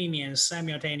ROE premiums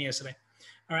simultaneously.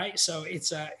 All right, so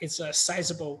it's a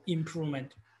sizable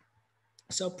improvement.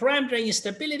 So parameter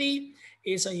instability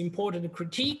is an important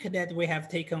critique that we have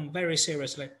taken very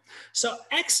seriously. So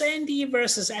ex-ante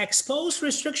versus ex-post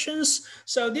restrictions.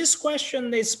 So this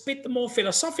question is a bit more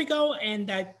philosophical,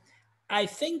 and I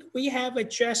think we have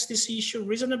addressed this issue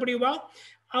reasonably well.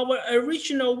 Our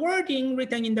original wording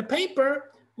written in the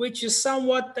paper, which is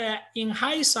somewhat, in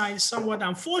hindsight, somewhat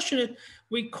unfortunate,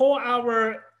 we call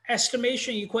our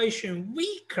estimation equation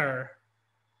weaker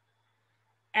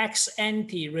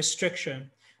ex-ante restriction.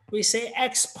 We say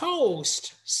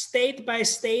ex-post, state by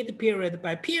state, period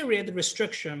by period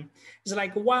restriction is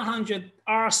like 100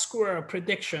 R-square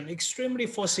prediction, extremely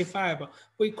falsifiable.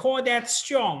 We call that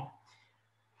strong,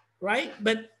 right?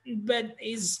 But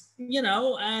is,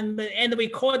 and we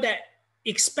call that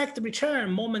expected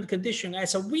return moment condition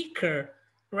as a weaker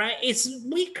right? It's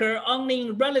weaker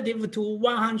only relative to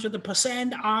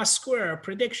 100% R square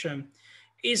prediction.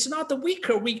 It's not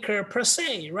weaker per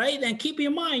se, right? And keep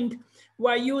in mind,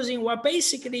 we're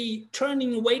basically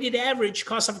turning weighted average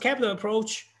cost of capital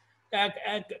approach to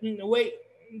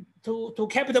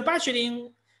capital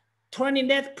budgeting, turning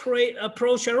that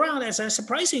approach around as a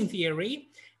pricing theory,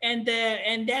 and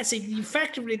that's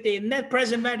effectively the net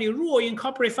present value rule in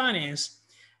corporate finance.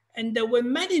 And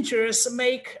when managers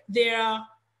make their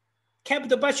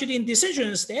capital budgeting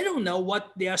decisions, they don't know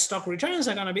what their stock returns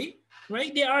are going to be,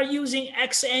 right? They are using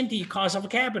ex ante cost of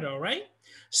capital, right?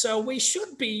 So we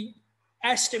should be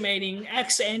estimating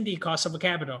ex ante cost of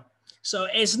capital. So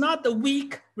it's not the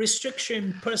weak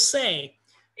restriction per se.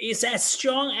 It's as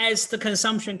strong as the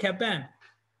consumption cap ban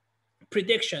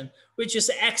prediction, which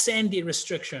is ex ante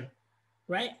restriction,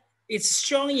 right? It's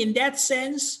strong in that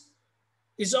sense.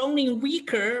 It's only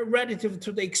weaker relative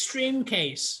to the extreme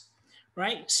case,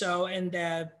 right? So, and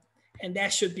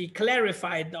that should be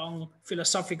clarified on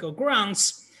philosophical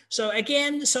grounds. So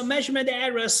again, so measurement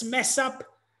errors mess up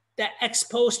the ex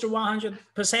post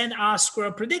 100% R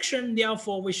square prediction.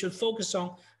 Therefore, we should focus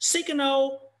on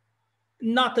signal,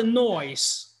 not the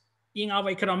noise in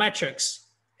our econometrics.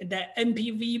 The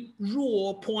NPV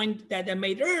rule point that I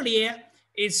made earlier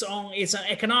it's an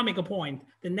economic point.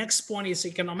 The next point is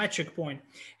econometric point.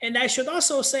 And I should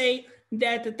also say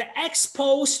that the ex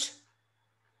post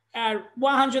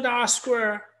 100 R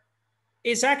square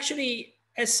is actually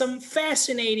some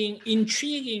fascinating,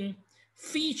 intriguing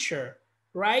feature,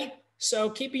 right? So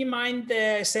keep in mind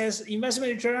that it says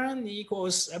investment return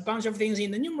equals a bunch of things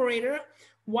in the numerator,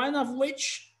 one of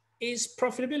which is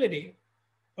profitability,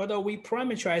 although we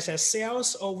parameterize as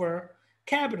sales over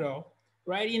capital.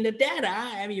 Right, in the data,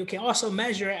 I mean, you can also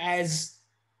measure as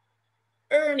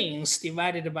earnings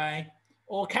divided by,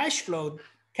 or cash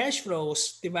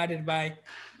flows divided by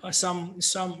some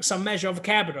measure of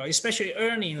capital, especially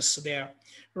earnings there,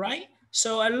 right?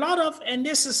 So a lot of, and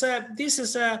this is a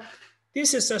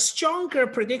stronger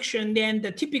prediction than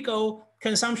the typical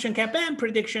consumption cap ban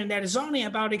prediction that is only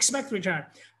about expected return.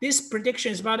 This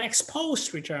prediction is about ex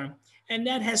post return, and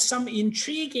that has some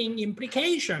intriguing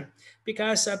implication,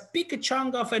 because a big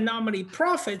chunk of anomaly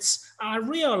profits are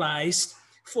realized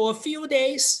for a few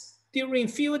days, during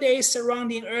few days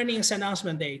surrounding earnings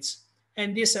announcement dates.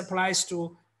 And this applies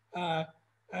to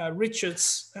Richard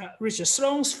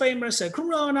Sloan's famous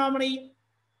accrual anomaly,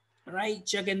 right?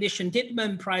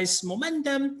 Jagannathan-Titman price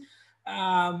momentum,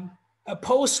 a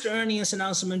post-earnings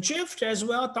announcement drift as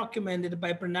well, documented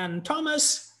by Bernard and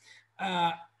Thomas,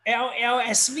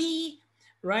 LLSV,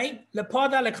 right?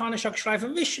 Laporta, Lakonishock,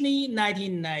 Schleifer, Vishny,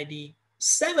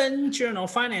 1997 Journal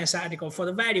of Finance article for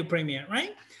the value premium,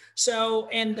 right? So,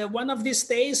 and one of these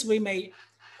days we may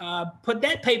put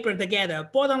that paper together.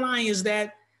 Bottom line is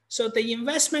that, so the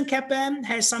investment cap ban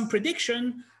has some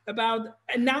prediction about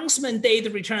announcement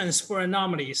date returns for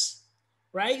anomalies,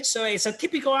 right? So it's a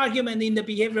typical argument in the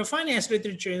behavioral finance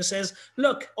literature and says,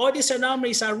 look, all these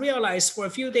anomalies are realized for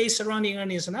a few days surrounding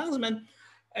earnings announcement.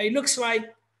 It looks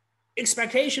like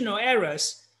expectational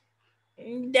errors.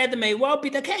 That may well be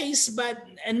the case, but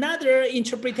another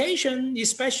interpretation,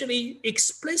 especially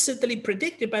explicitly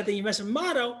predicted by the investment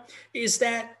model, is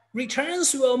that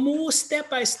returns will move step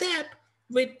by step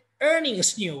with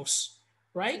earnings news,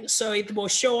 right? So it will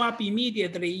show up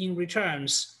immediately in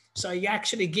returns. So it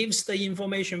actually gives the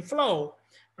information flow,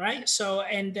 right? So,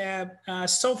 and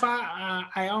so far,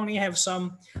 I only have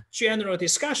some general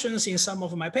discussions in some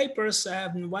of my papers.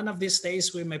 One of these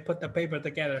days, we may put the paper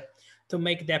together to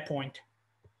make that point.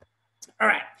 All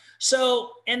right.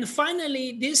 So, and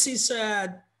finally, this is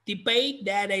a debate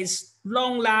that is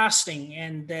long lasting,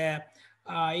 and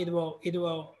it will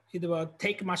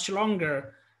take much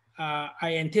longer,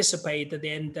 I anticipate,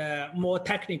 than the more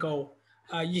technical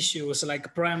issues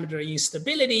like parameter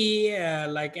instability,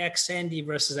 like ex ante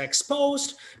versus ex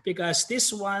post, because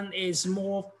this one is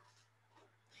more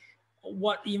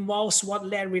what involves what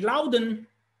Larry Loudon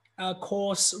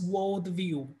calls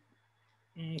worldview.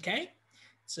 Okay,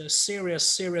 it's a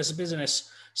serious business.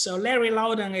 So Larry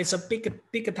Loudon is a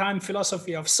big time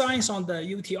philosophy of science on the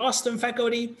UT Austin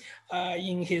faculty.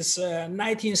 In his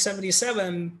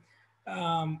 1977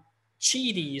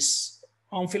 treatise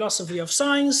on philosophy of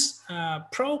science,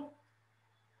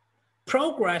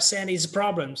 progress and its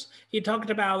problems. He talked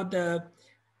about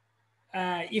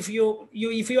if you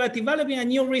are developing a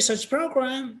new research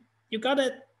program, you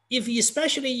gotta,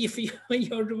 especially if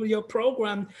your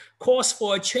program calls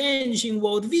for a change in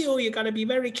worldview, you gotta be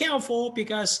very careful,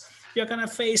 because you're gonna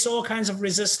face all kinds of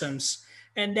resistance,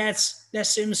 and that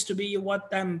seems to be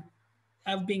what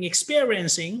I've been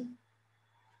experiencing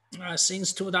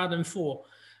since 2004.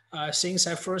 Since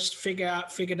I first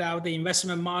figured out the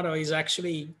investment model is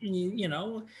actually,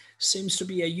 seems to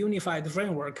be a unified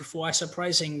framework for asset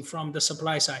pricing from the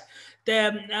supply side.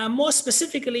 More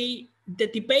specifically, the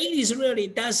debate is really,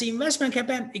 does investment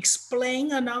campaign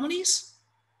explain anomalies?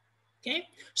 Okay,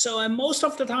 so most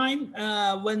of the time,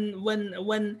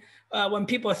 when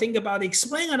people think about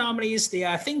explain anomalies, they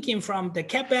are thinking from the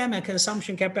CAPM and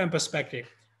consumption CAPM perspective,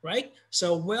 right?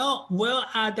 So where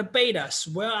are the betas?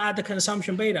 Where are the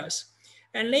consumption betas?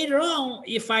 And later on,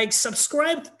 if I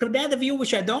subscribe to that view,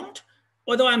 which I don't,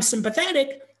 although I'm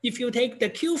sympathetic, if you take the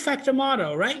Q factor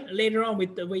model, right? Later on,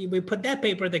 we put that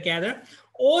paper together.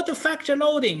 All the factor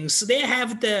loadings, they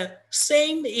have the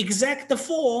same exact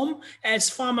form as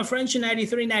Farmer French in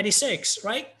 93, 96,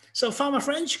 right? So Farmer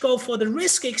French go for the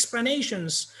risk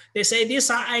explanations. They say these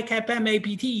are ICAPM,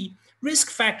 APT, risk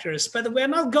factors, but we're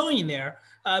not going there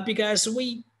because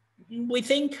we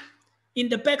think, in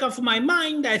the back of my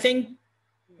mind, I think,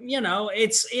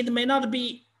 it may not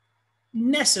be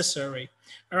necessary.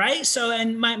 All right, so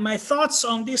and my thoughts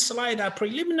on this slide are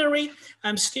preliminary.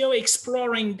 I'm still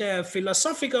exploring the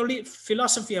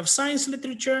philosophy of science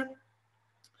literature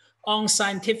on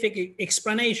scientific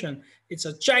explanation. It's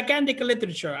a gigantic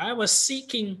literature. I was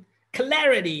seeking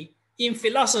clarity in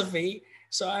philosophy,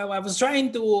 so I was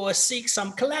trying to seek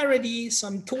some clarity,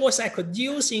 some tools I could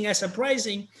use in asset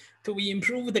pricing to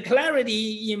improve the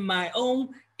clarity in my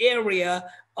own area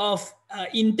of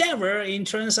endeavor. It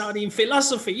turns out in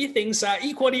philosophy, things are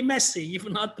equally messy, if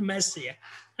not messier.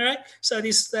 All right, so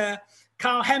this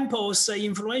Carl Hempel's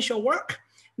influential work,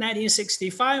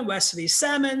 1965, Wesley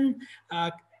Salmon.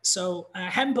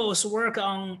 Hempel's work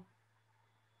on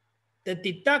the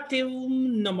deductive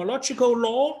nomological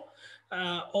law,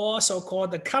 also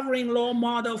called the covering law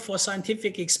model for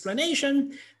scientific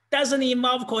explanation, doesn't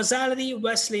involve causality.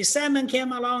 Wesley Salmon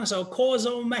came along, so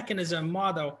causal mechanism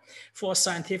model for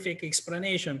scientific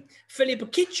explanation.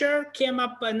 Philip Kitcher came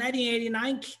up in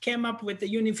 1989, came up with the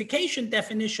unification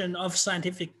definition of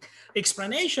scientific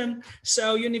explanation.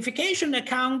 So unification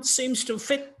account seems to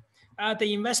fit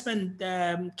the investment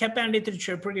campaign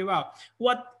literature pretty well.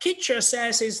 What Kitcher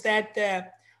says is that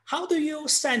how do you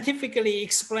scientifically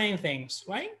explain things,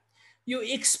 right? You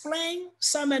explain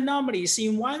some anomalies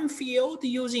in one field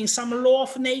using some law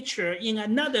of nature in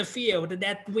another field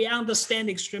that we understand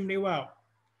extremely well,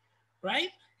 right?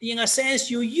 In a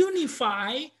sense, you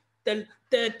unify the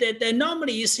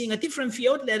anomalies in a different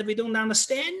field that we don't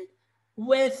understand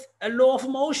with a law of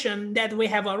motion that we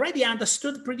have already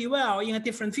understood pretty well in a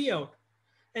different field.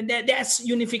 And that's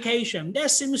unification. That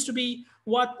seems to be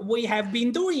what we have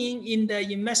been doing in the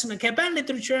investment campaign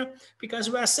literature,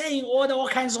 because we are saying all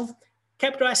kinds of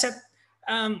capital asset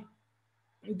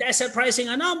pricing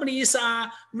anomalies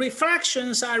are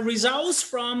reflections, are results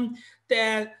from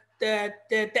the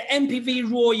NPV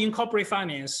rule in corporate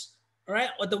finance,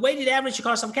 right? Or the weighted average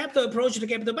cost of capital approach to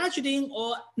capital budgeting,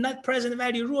 or net present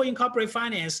value rule in corporate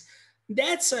finance.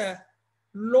 That's a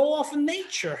law of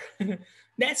nature.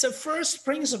 That's a first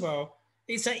principle.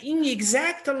 It's an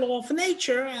inexact law of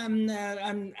nature. I'm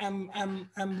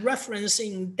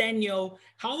referencing Daniel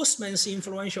Hausman's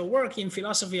influential work in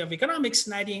Philosophy of Economics,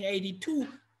 1992,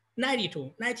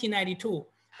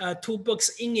 2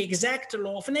 books, Inexact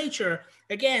Law of Nature.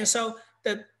 Again, so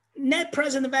the net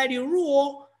present value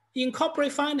rule in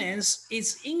corporate finance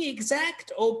is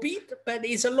inexact, albeit, but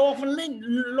it's a law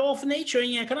of nature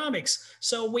in economics.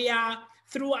 So we are,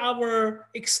 through our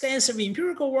extensive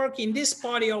empirical work in this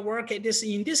body of work, in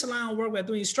this line of work, we're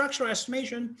doing structural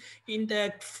estimation. In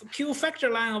the Q factor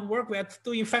line of work, we're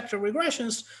doing factor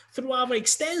regressions. Through our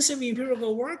extensive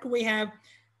empirical work, we have,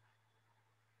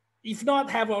 if not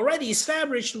have already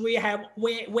established, we are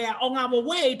on our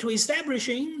way to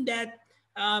establishing that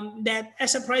that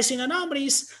asset pricing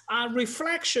anomalies are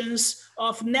reflections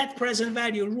of net present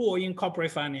value rule in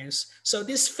corporate finance. So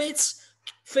this fits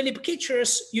Philip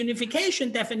Kitcher's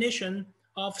unification definition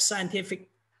of scientific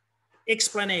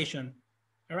explanation,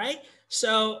 all right?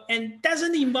 So, and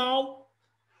doesn't involve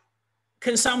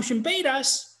consumption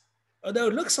betas, although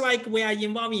it looks like we are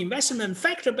involving investment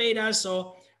factor betas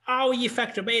or ROE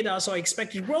factor betas or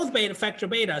expected growth beta factor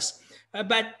betas,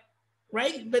 but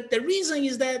the reason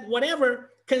is that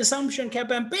whatever consumption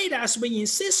campaign betas we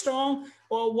insist on,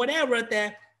 or whatever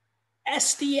the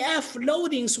SDF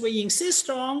loadings we insist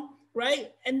on,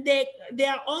 right? And they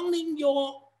are owning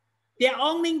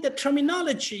the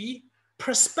terminology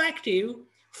perspective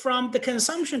from the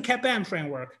consumption campaign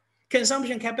framework,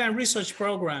 consumption campaign research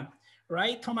program,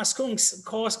 right? Thomas Kuhn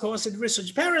calls it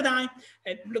research paradigm.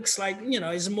 It looks like,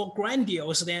 it's more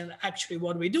grandiose than actually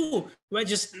what we do. We're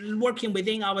just working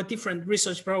within our different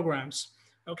research programs.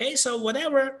 Okay, so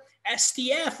whatever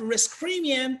STF, risk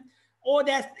premium, or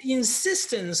that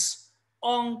insistence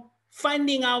on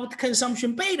finding out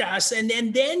consumption betas, and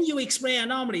then you explain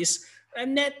anomalies,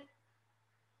 and that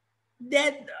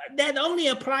only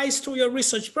applies to your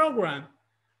research program.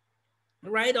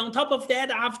 Right. On top of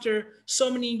that, after so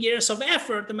many years of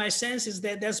effort, my sense is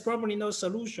that there's probably no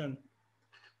solution.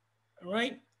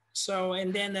 Right. So,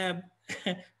 and then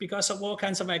because of all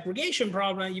kinds of aggregation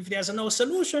problem, if there's no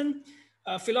solution,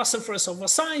 philosophers of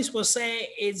science will say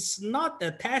it's not a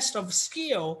test of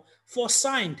skill for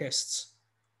scientists.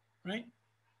 Right.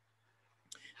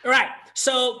 All right,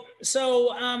 so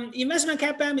investment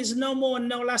CAPM is no more,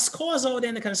 no less causal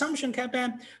than the consumption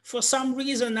CAPM. For some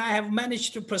reason, I have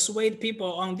managed to persuade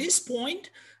people on this point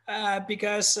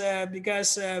because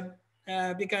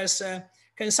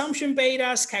consumption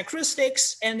betas,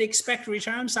 characteristics, and expected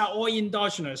returns are all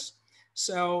endogenous.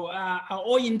 So are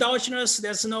all endogenous.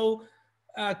 There's no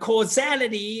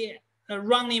causality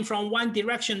running from one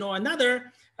direction or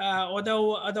another.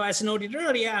 Although as noted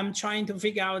earlier, I'm trying to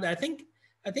figure out.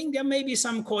 I think there may be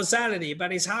some causality,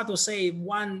 but it's hard to say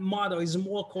one model is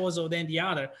more causal than the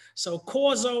other. So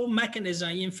causal mechanism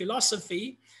in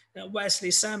philosophy, Wesley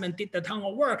Salmon did a ton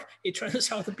of work. It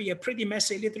turns out to be a pretty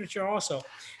messy literature also.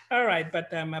 All right,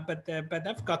 but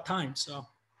I've got time, so.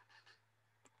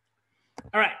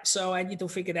 All right, so I need to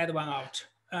figure that one out.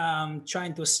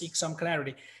 Trying to seek some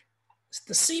clarity.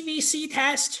 The CVC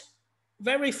test,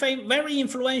 very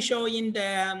influential in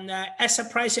the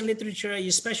asset pricing literature,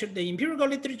 especially the empirical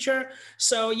literature.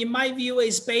 So in my view,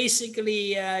 it's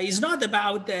basically, it's not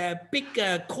about the big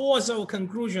causal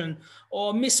conclusion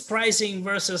or mispricing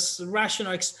versus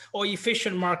rational or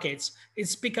efficient markets.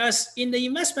 It's because in the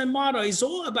investment model, it's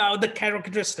all about the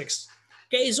characteristics.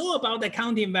 Okay, it's all about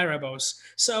accounting variables.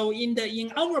 So in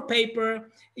our paper,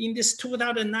 in this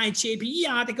 2009 JPE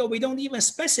article, we don't even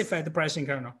specify the pricing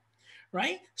kernel.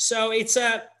 Right, so it's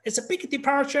a big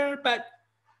departure, but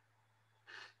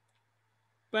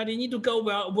you need to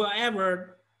go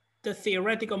wherever the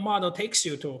theoretical model takes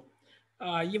you to,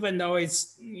 even though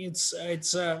it's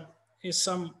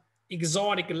some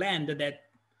exotic land that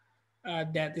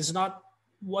is not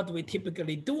what we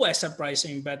typically do as a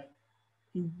pricing, but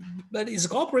it's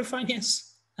corporate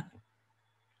finance.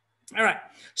 All right,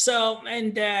 so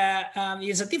and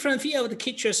it's a different field,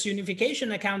 Kitcher's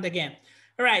unification account again.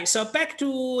 All right, so back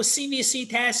to CVC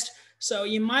test. So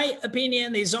in my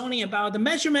opinion, it's only about the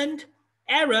measurement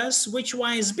errors. Which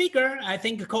one is bigger? I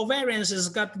think covariance has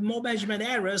got more measurement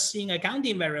errors in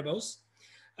accounting variables.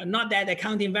 Not that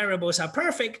accounting variables are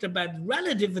perfect, but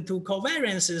relative to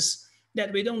covariances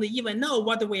that we don't even know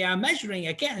what we are measuring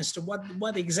against,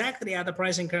 what exactly are the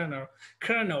pricing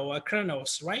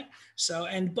kernels, right? So,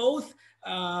 and both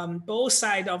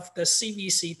sides of the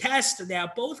CVC test, they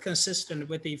are both consistent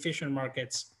with the efficient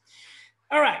markets.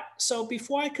 All right, so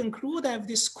before I conclude, I have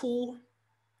this cool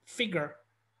figure.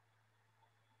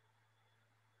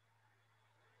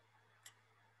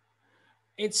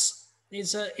 It's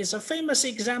a famous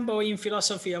example in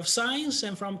philosophy of science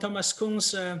and from Thomas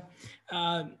Kuhn's,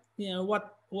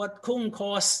 what Kuhn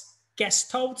calls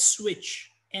Gestalt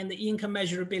switch and the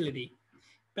incommensurability.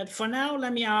 But for now,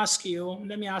 let me ask the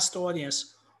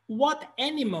audience, what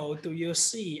animal do you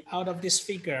see out of this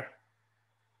figure?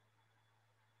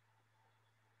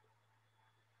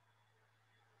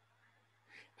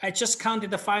 I just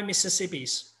counted the 5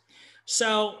 Mississippis.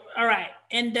 So, all right,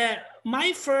 and on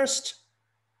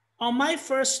my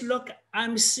first look, I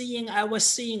was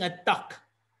seeing a duck.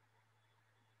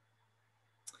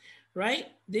 Right?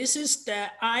 This is the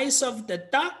eyes of the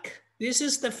duck. This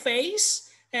is the face,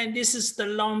 and this is the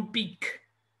long beak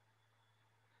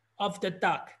of the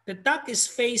duck. The duck is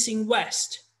facing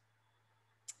west.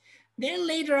 Then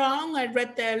later on, I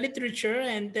read the literature,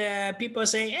 and people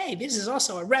say, hey, this is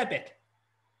also a rabbit.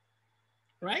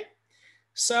 Right?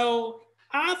 So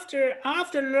after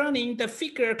learning the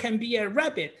figure can be a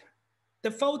rabbit,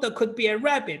 the photo could be a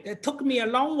rabbit. It took me a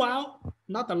long while,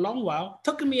 not a long while,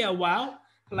 took me a while,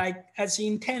 like as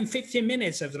in 10, 15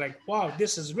 minutes. I was like, wow,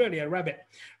 this is really a rabbit,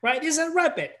 right? This is a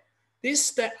rabbit. This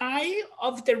is the eye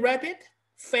of the rabbit,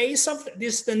 this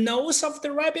is the nose of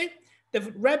the rabbit. The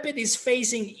rabbit is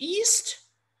facing east,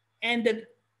 and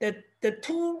the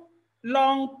two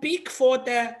long beak for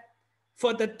the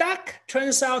duck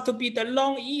turns out to be the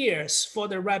long ears for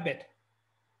the rabbit.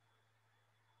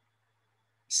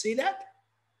 See that?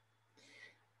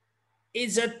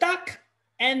 It's a duck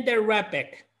and a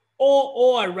rabbit,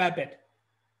 or a rabbit.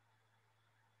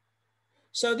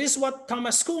 So this is what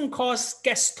Thomas Kuhn calls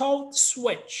Gestalt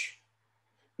switch.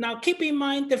 Now keep in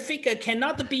mind the figure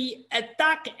cannot be a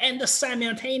duck and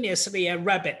simultaneously a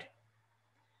rabbit.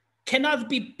 Cannot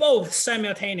be both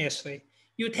simultaneously.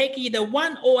 You take either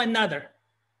one or another.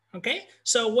 Okay,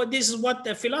 so this is what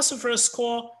the philosophers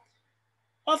call,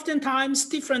 oftentimes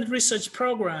different research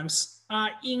programs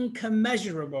are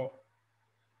incommensurable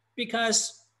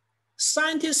because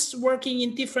scientists working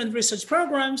in different research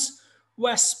programs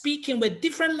were speaking with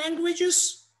different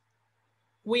languages.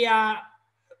 We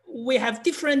have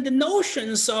different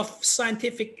notions of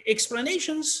scientific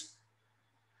explanations,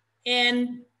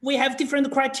 and we have different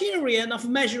criterion of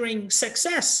measuring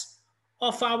success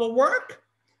of our work.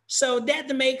 So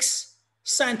that makes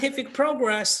scientific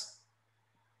progress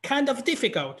kind of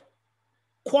difficult,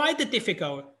 quite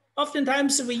difficult.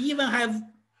 Oftentimes we even have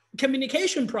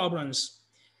communication problems.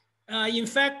 In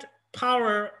fact,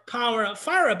 Power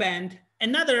Feyerabend,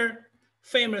 another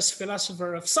famous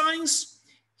philosopher of science,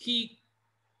 he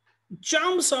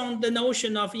jumps on the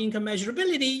notion of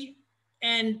incommensurability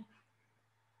and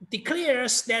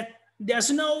declares that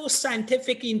there's no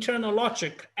scientific internal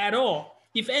logic at all.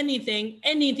 If anything,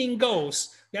 anything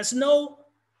goes. There's no,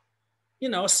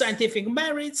 scientific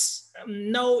merits,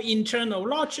 no internal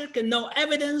logic, no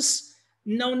evidence,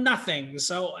 no nothing.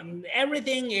 So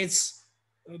everything is,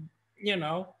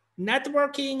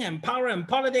 networking and power and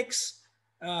politics,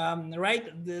 right?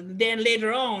 Then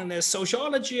later on, the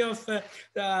sociology of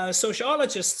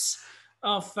sociologists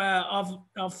of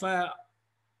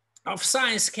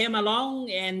science came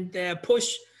along and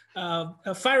pushed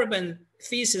Feyerabend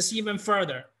thesis even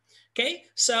further. Okay,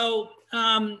 so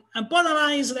and bottom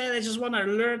line is that I just want to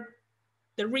alert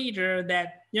the reader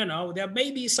that there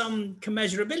may be some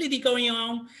commensurability going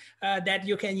on, that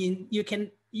you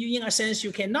in a sense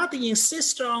you cannot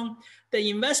insist on the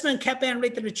investment campaign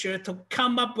literature to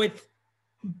come up with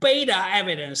beta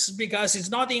evidence because it's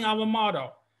not in our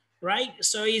model, right?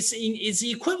 So it's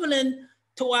equivalent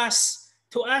to us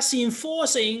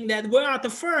enforcing that we are the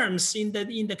firms in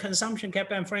the consumption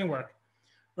campaign framework,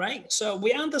 right? So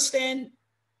we understand,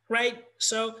 right?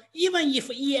 So even if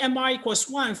EMI equals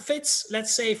 1 fits,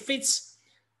 let's say fits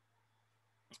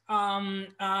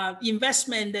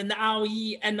investment and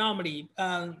ROE anomaly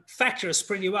factors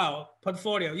pretty well,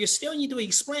 portfolio, you still need to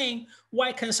explain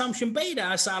why consumption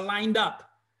betas are lined up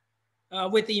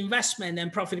with the investment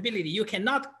and profitability. You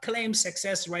cannot claim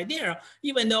success right there,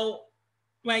 even though,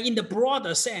 well, in the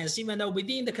broader sense, even though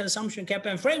within the consumption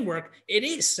campaign framework, it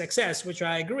is success, which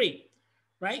I agree,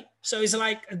 right? So it's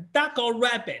like a duck or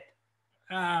rabbit,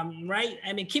 right?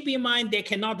 I mean, keep in mind, they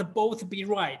cannot both be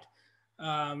right,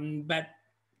 but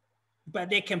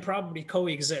they can probably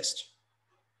coexist.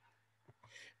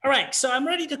 All right, so I'm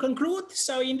ready to conclude.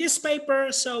 So in this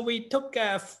paper, so we took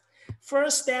a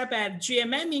first step at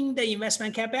GMMing the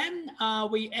investment campaign.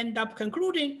 We end up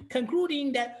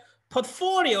concluding that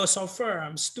portfolios of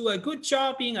firms do a good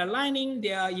job in aligning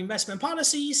their investment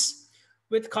policies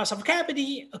with cost of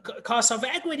equity,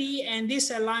 and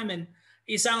this alignment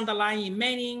is underlying in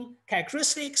many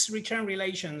characteristics, return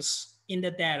relations in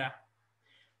the data.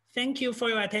 Thank you for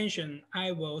your attention.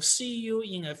 I will see you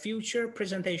in a future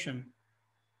presentation.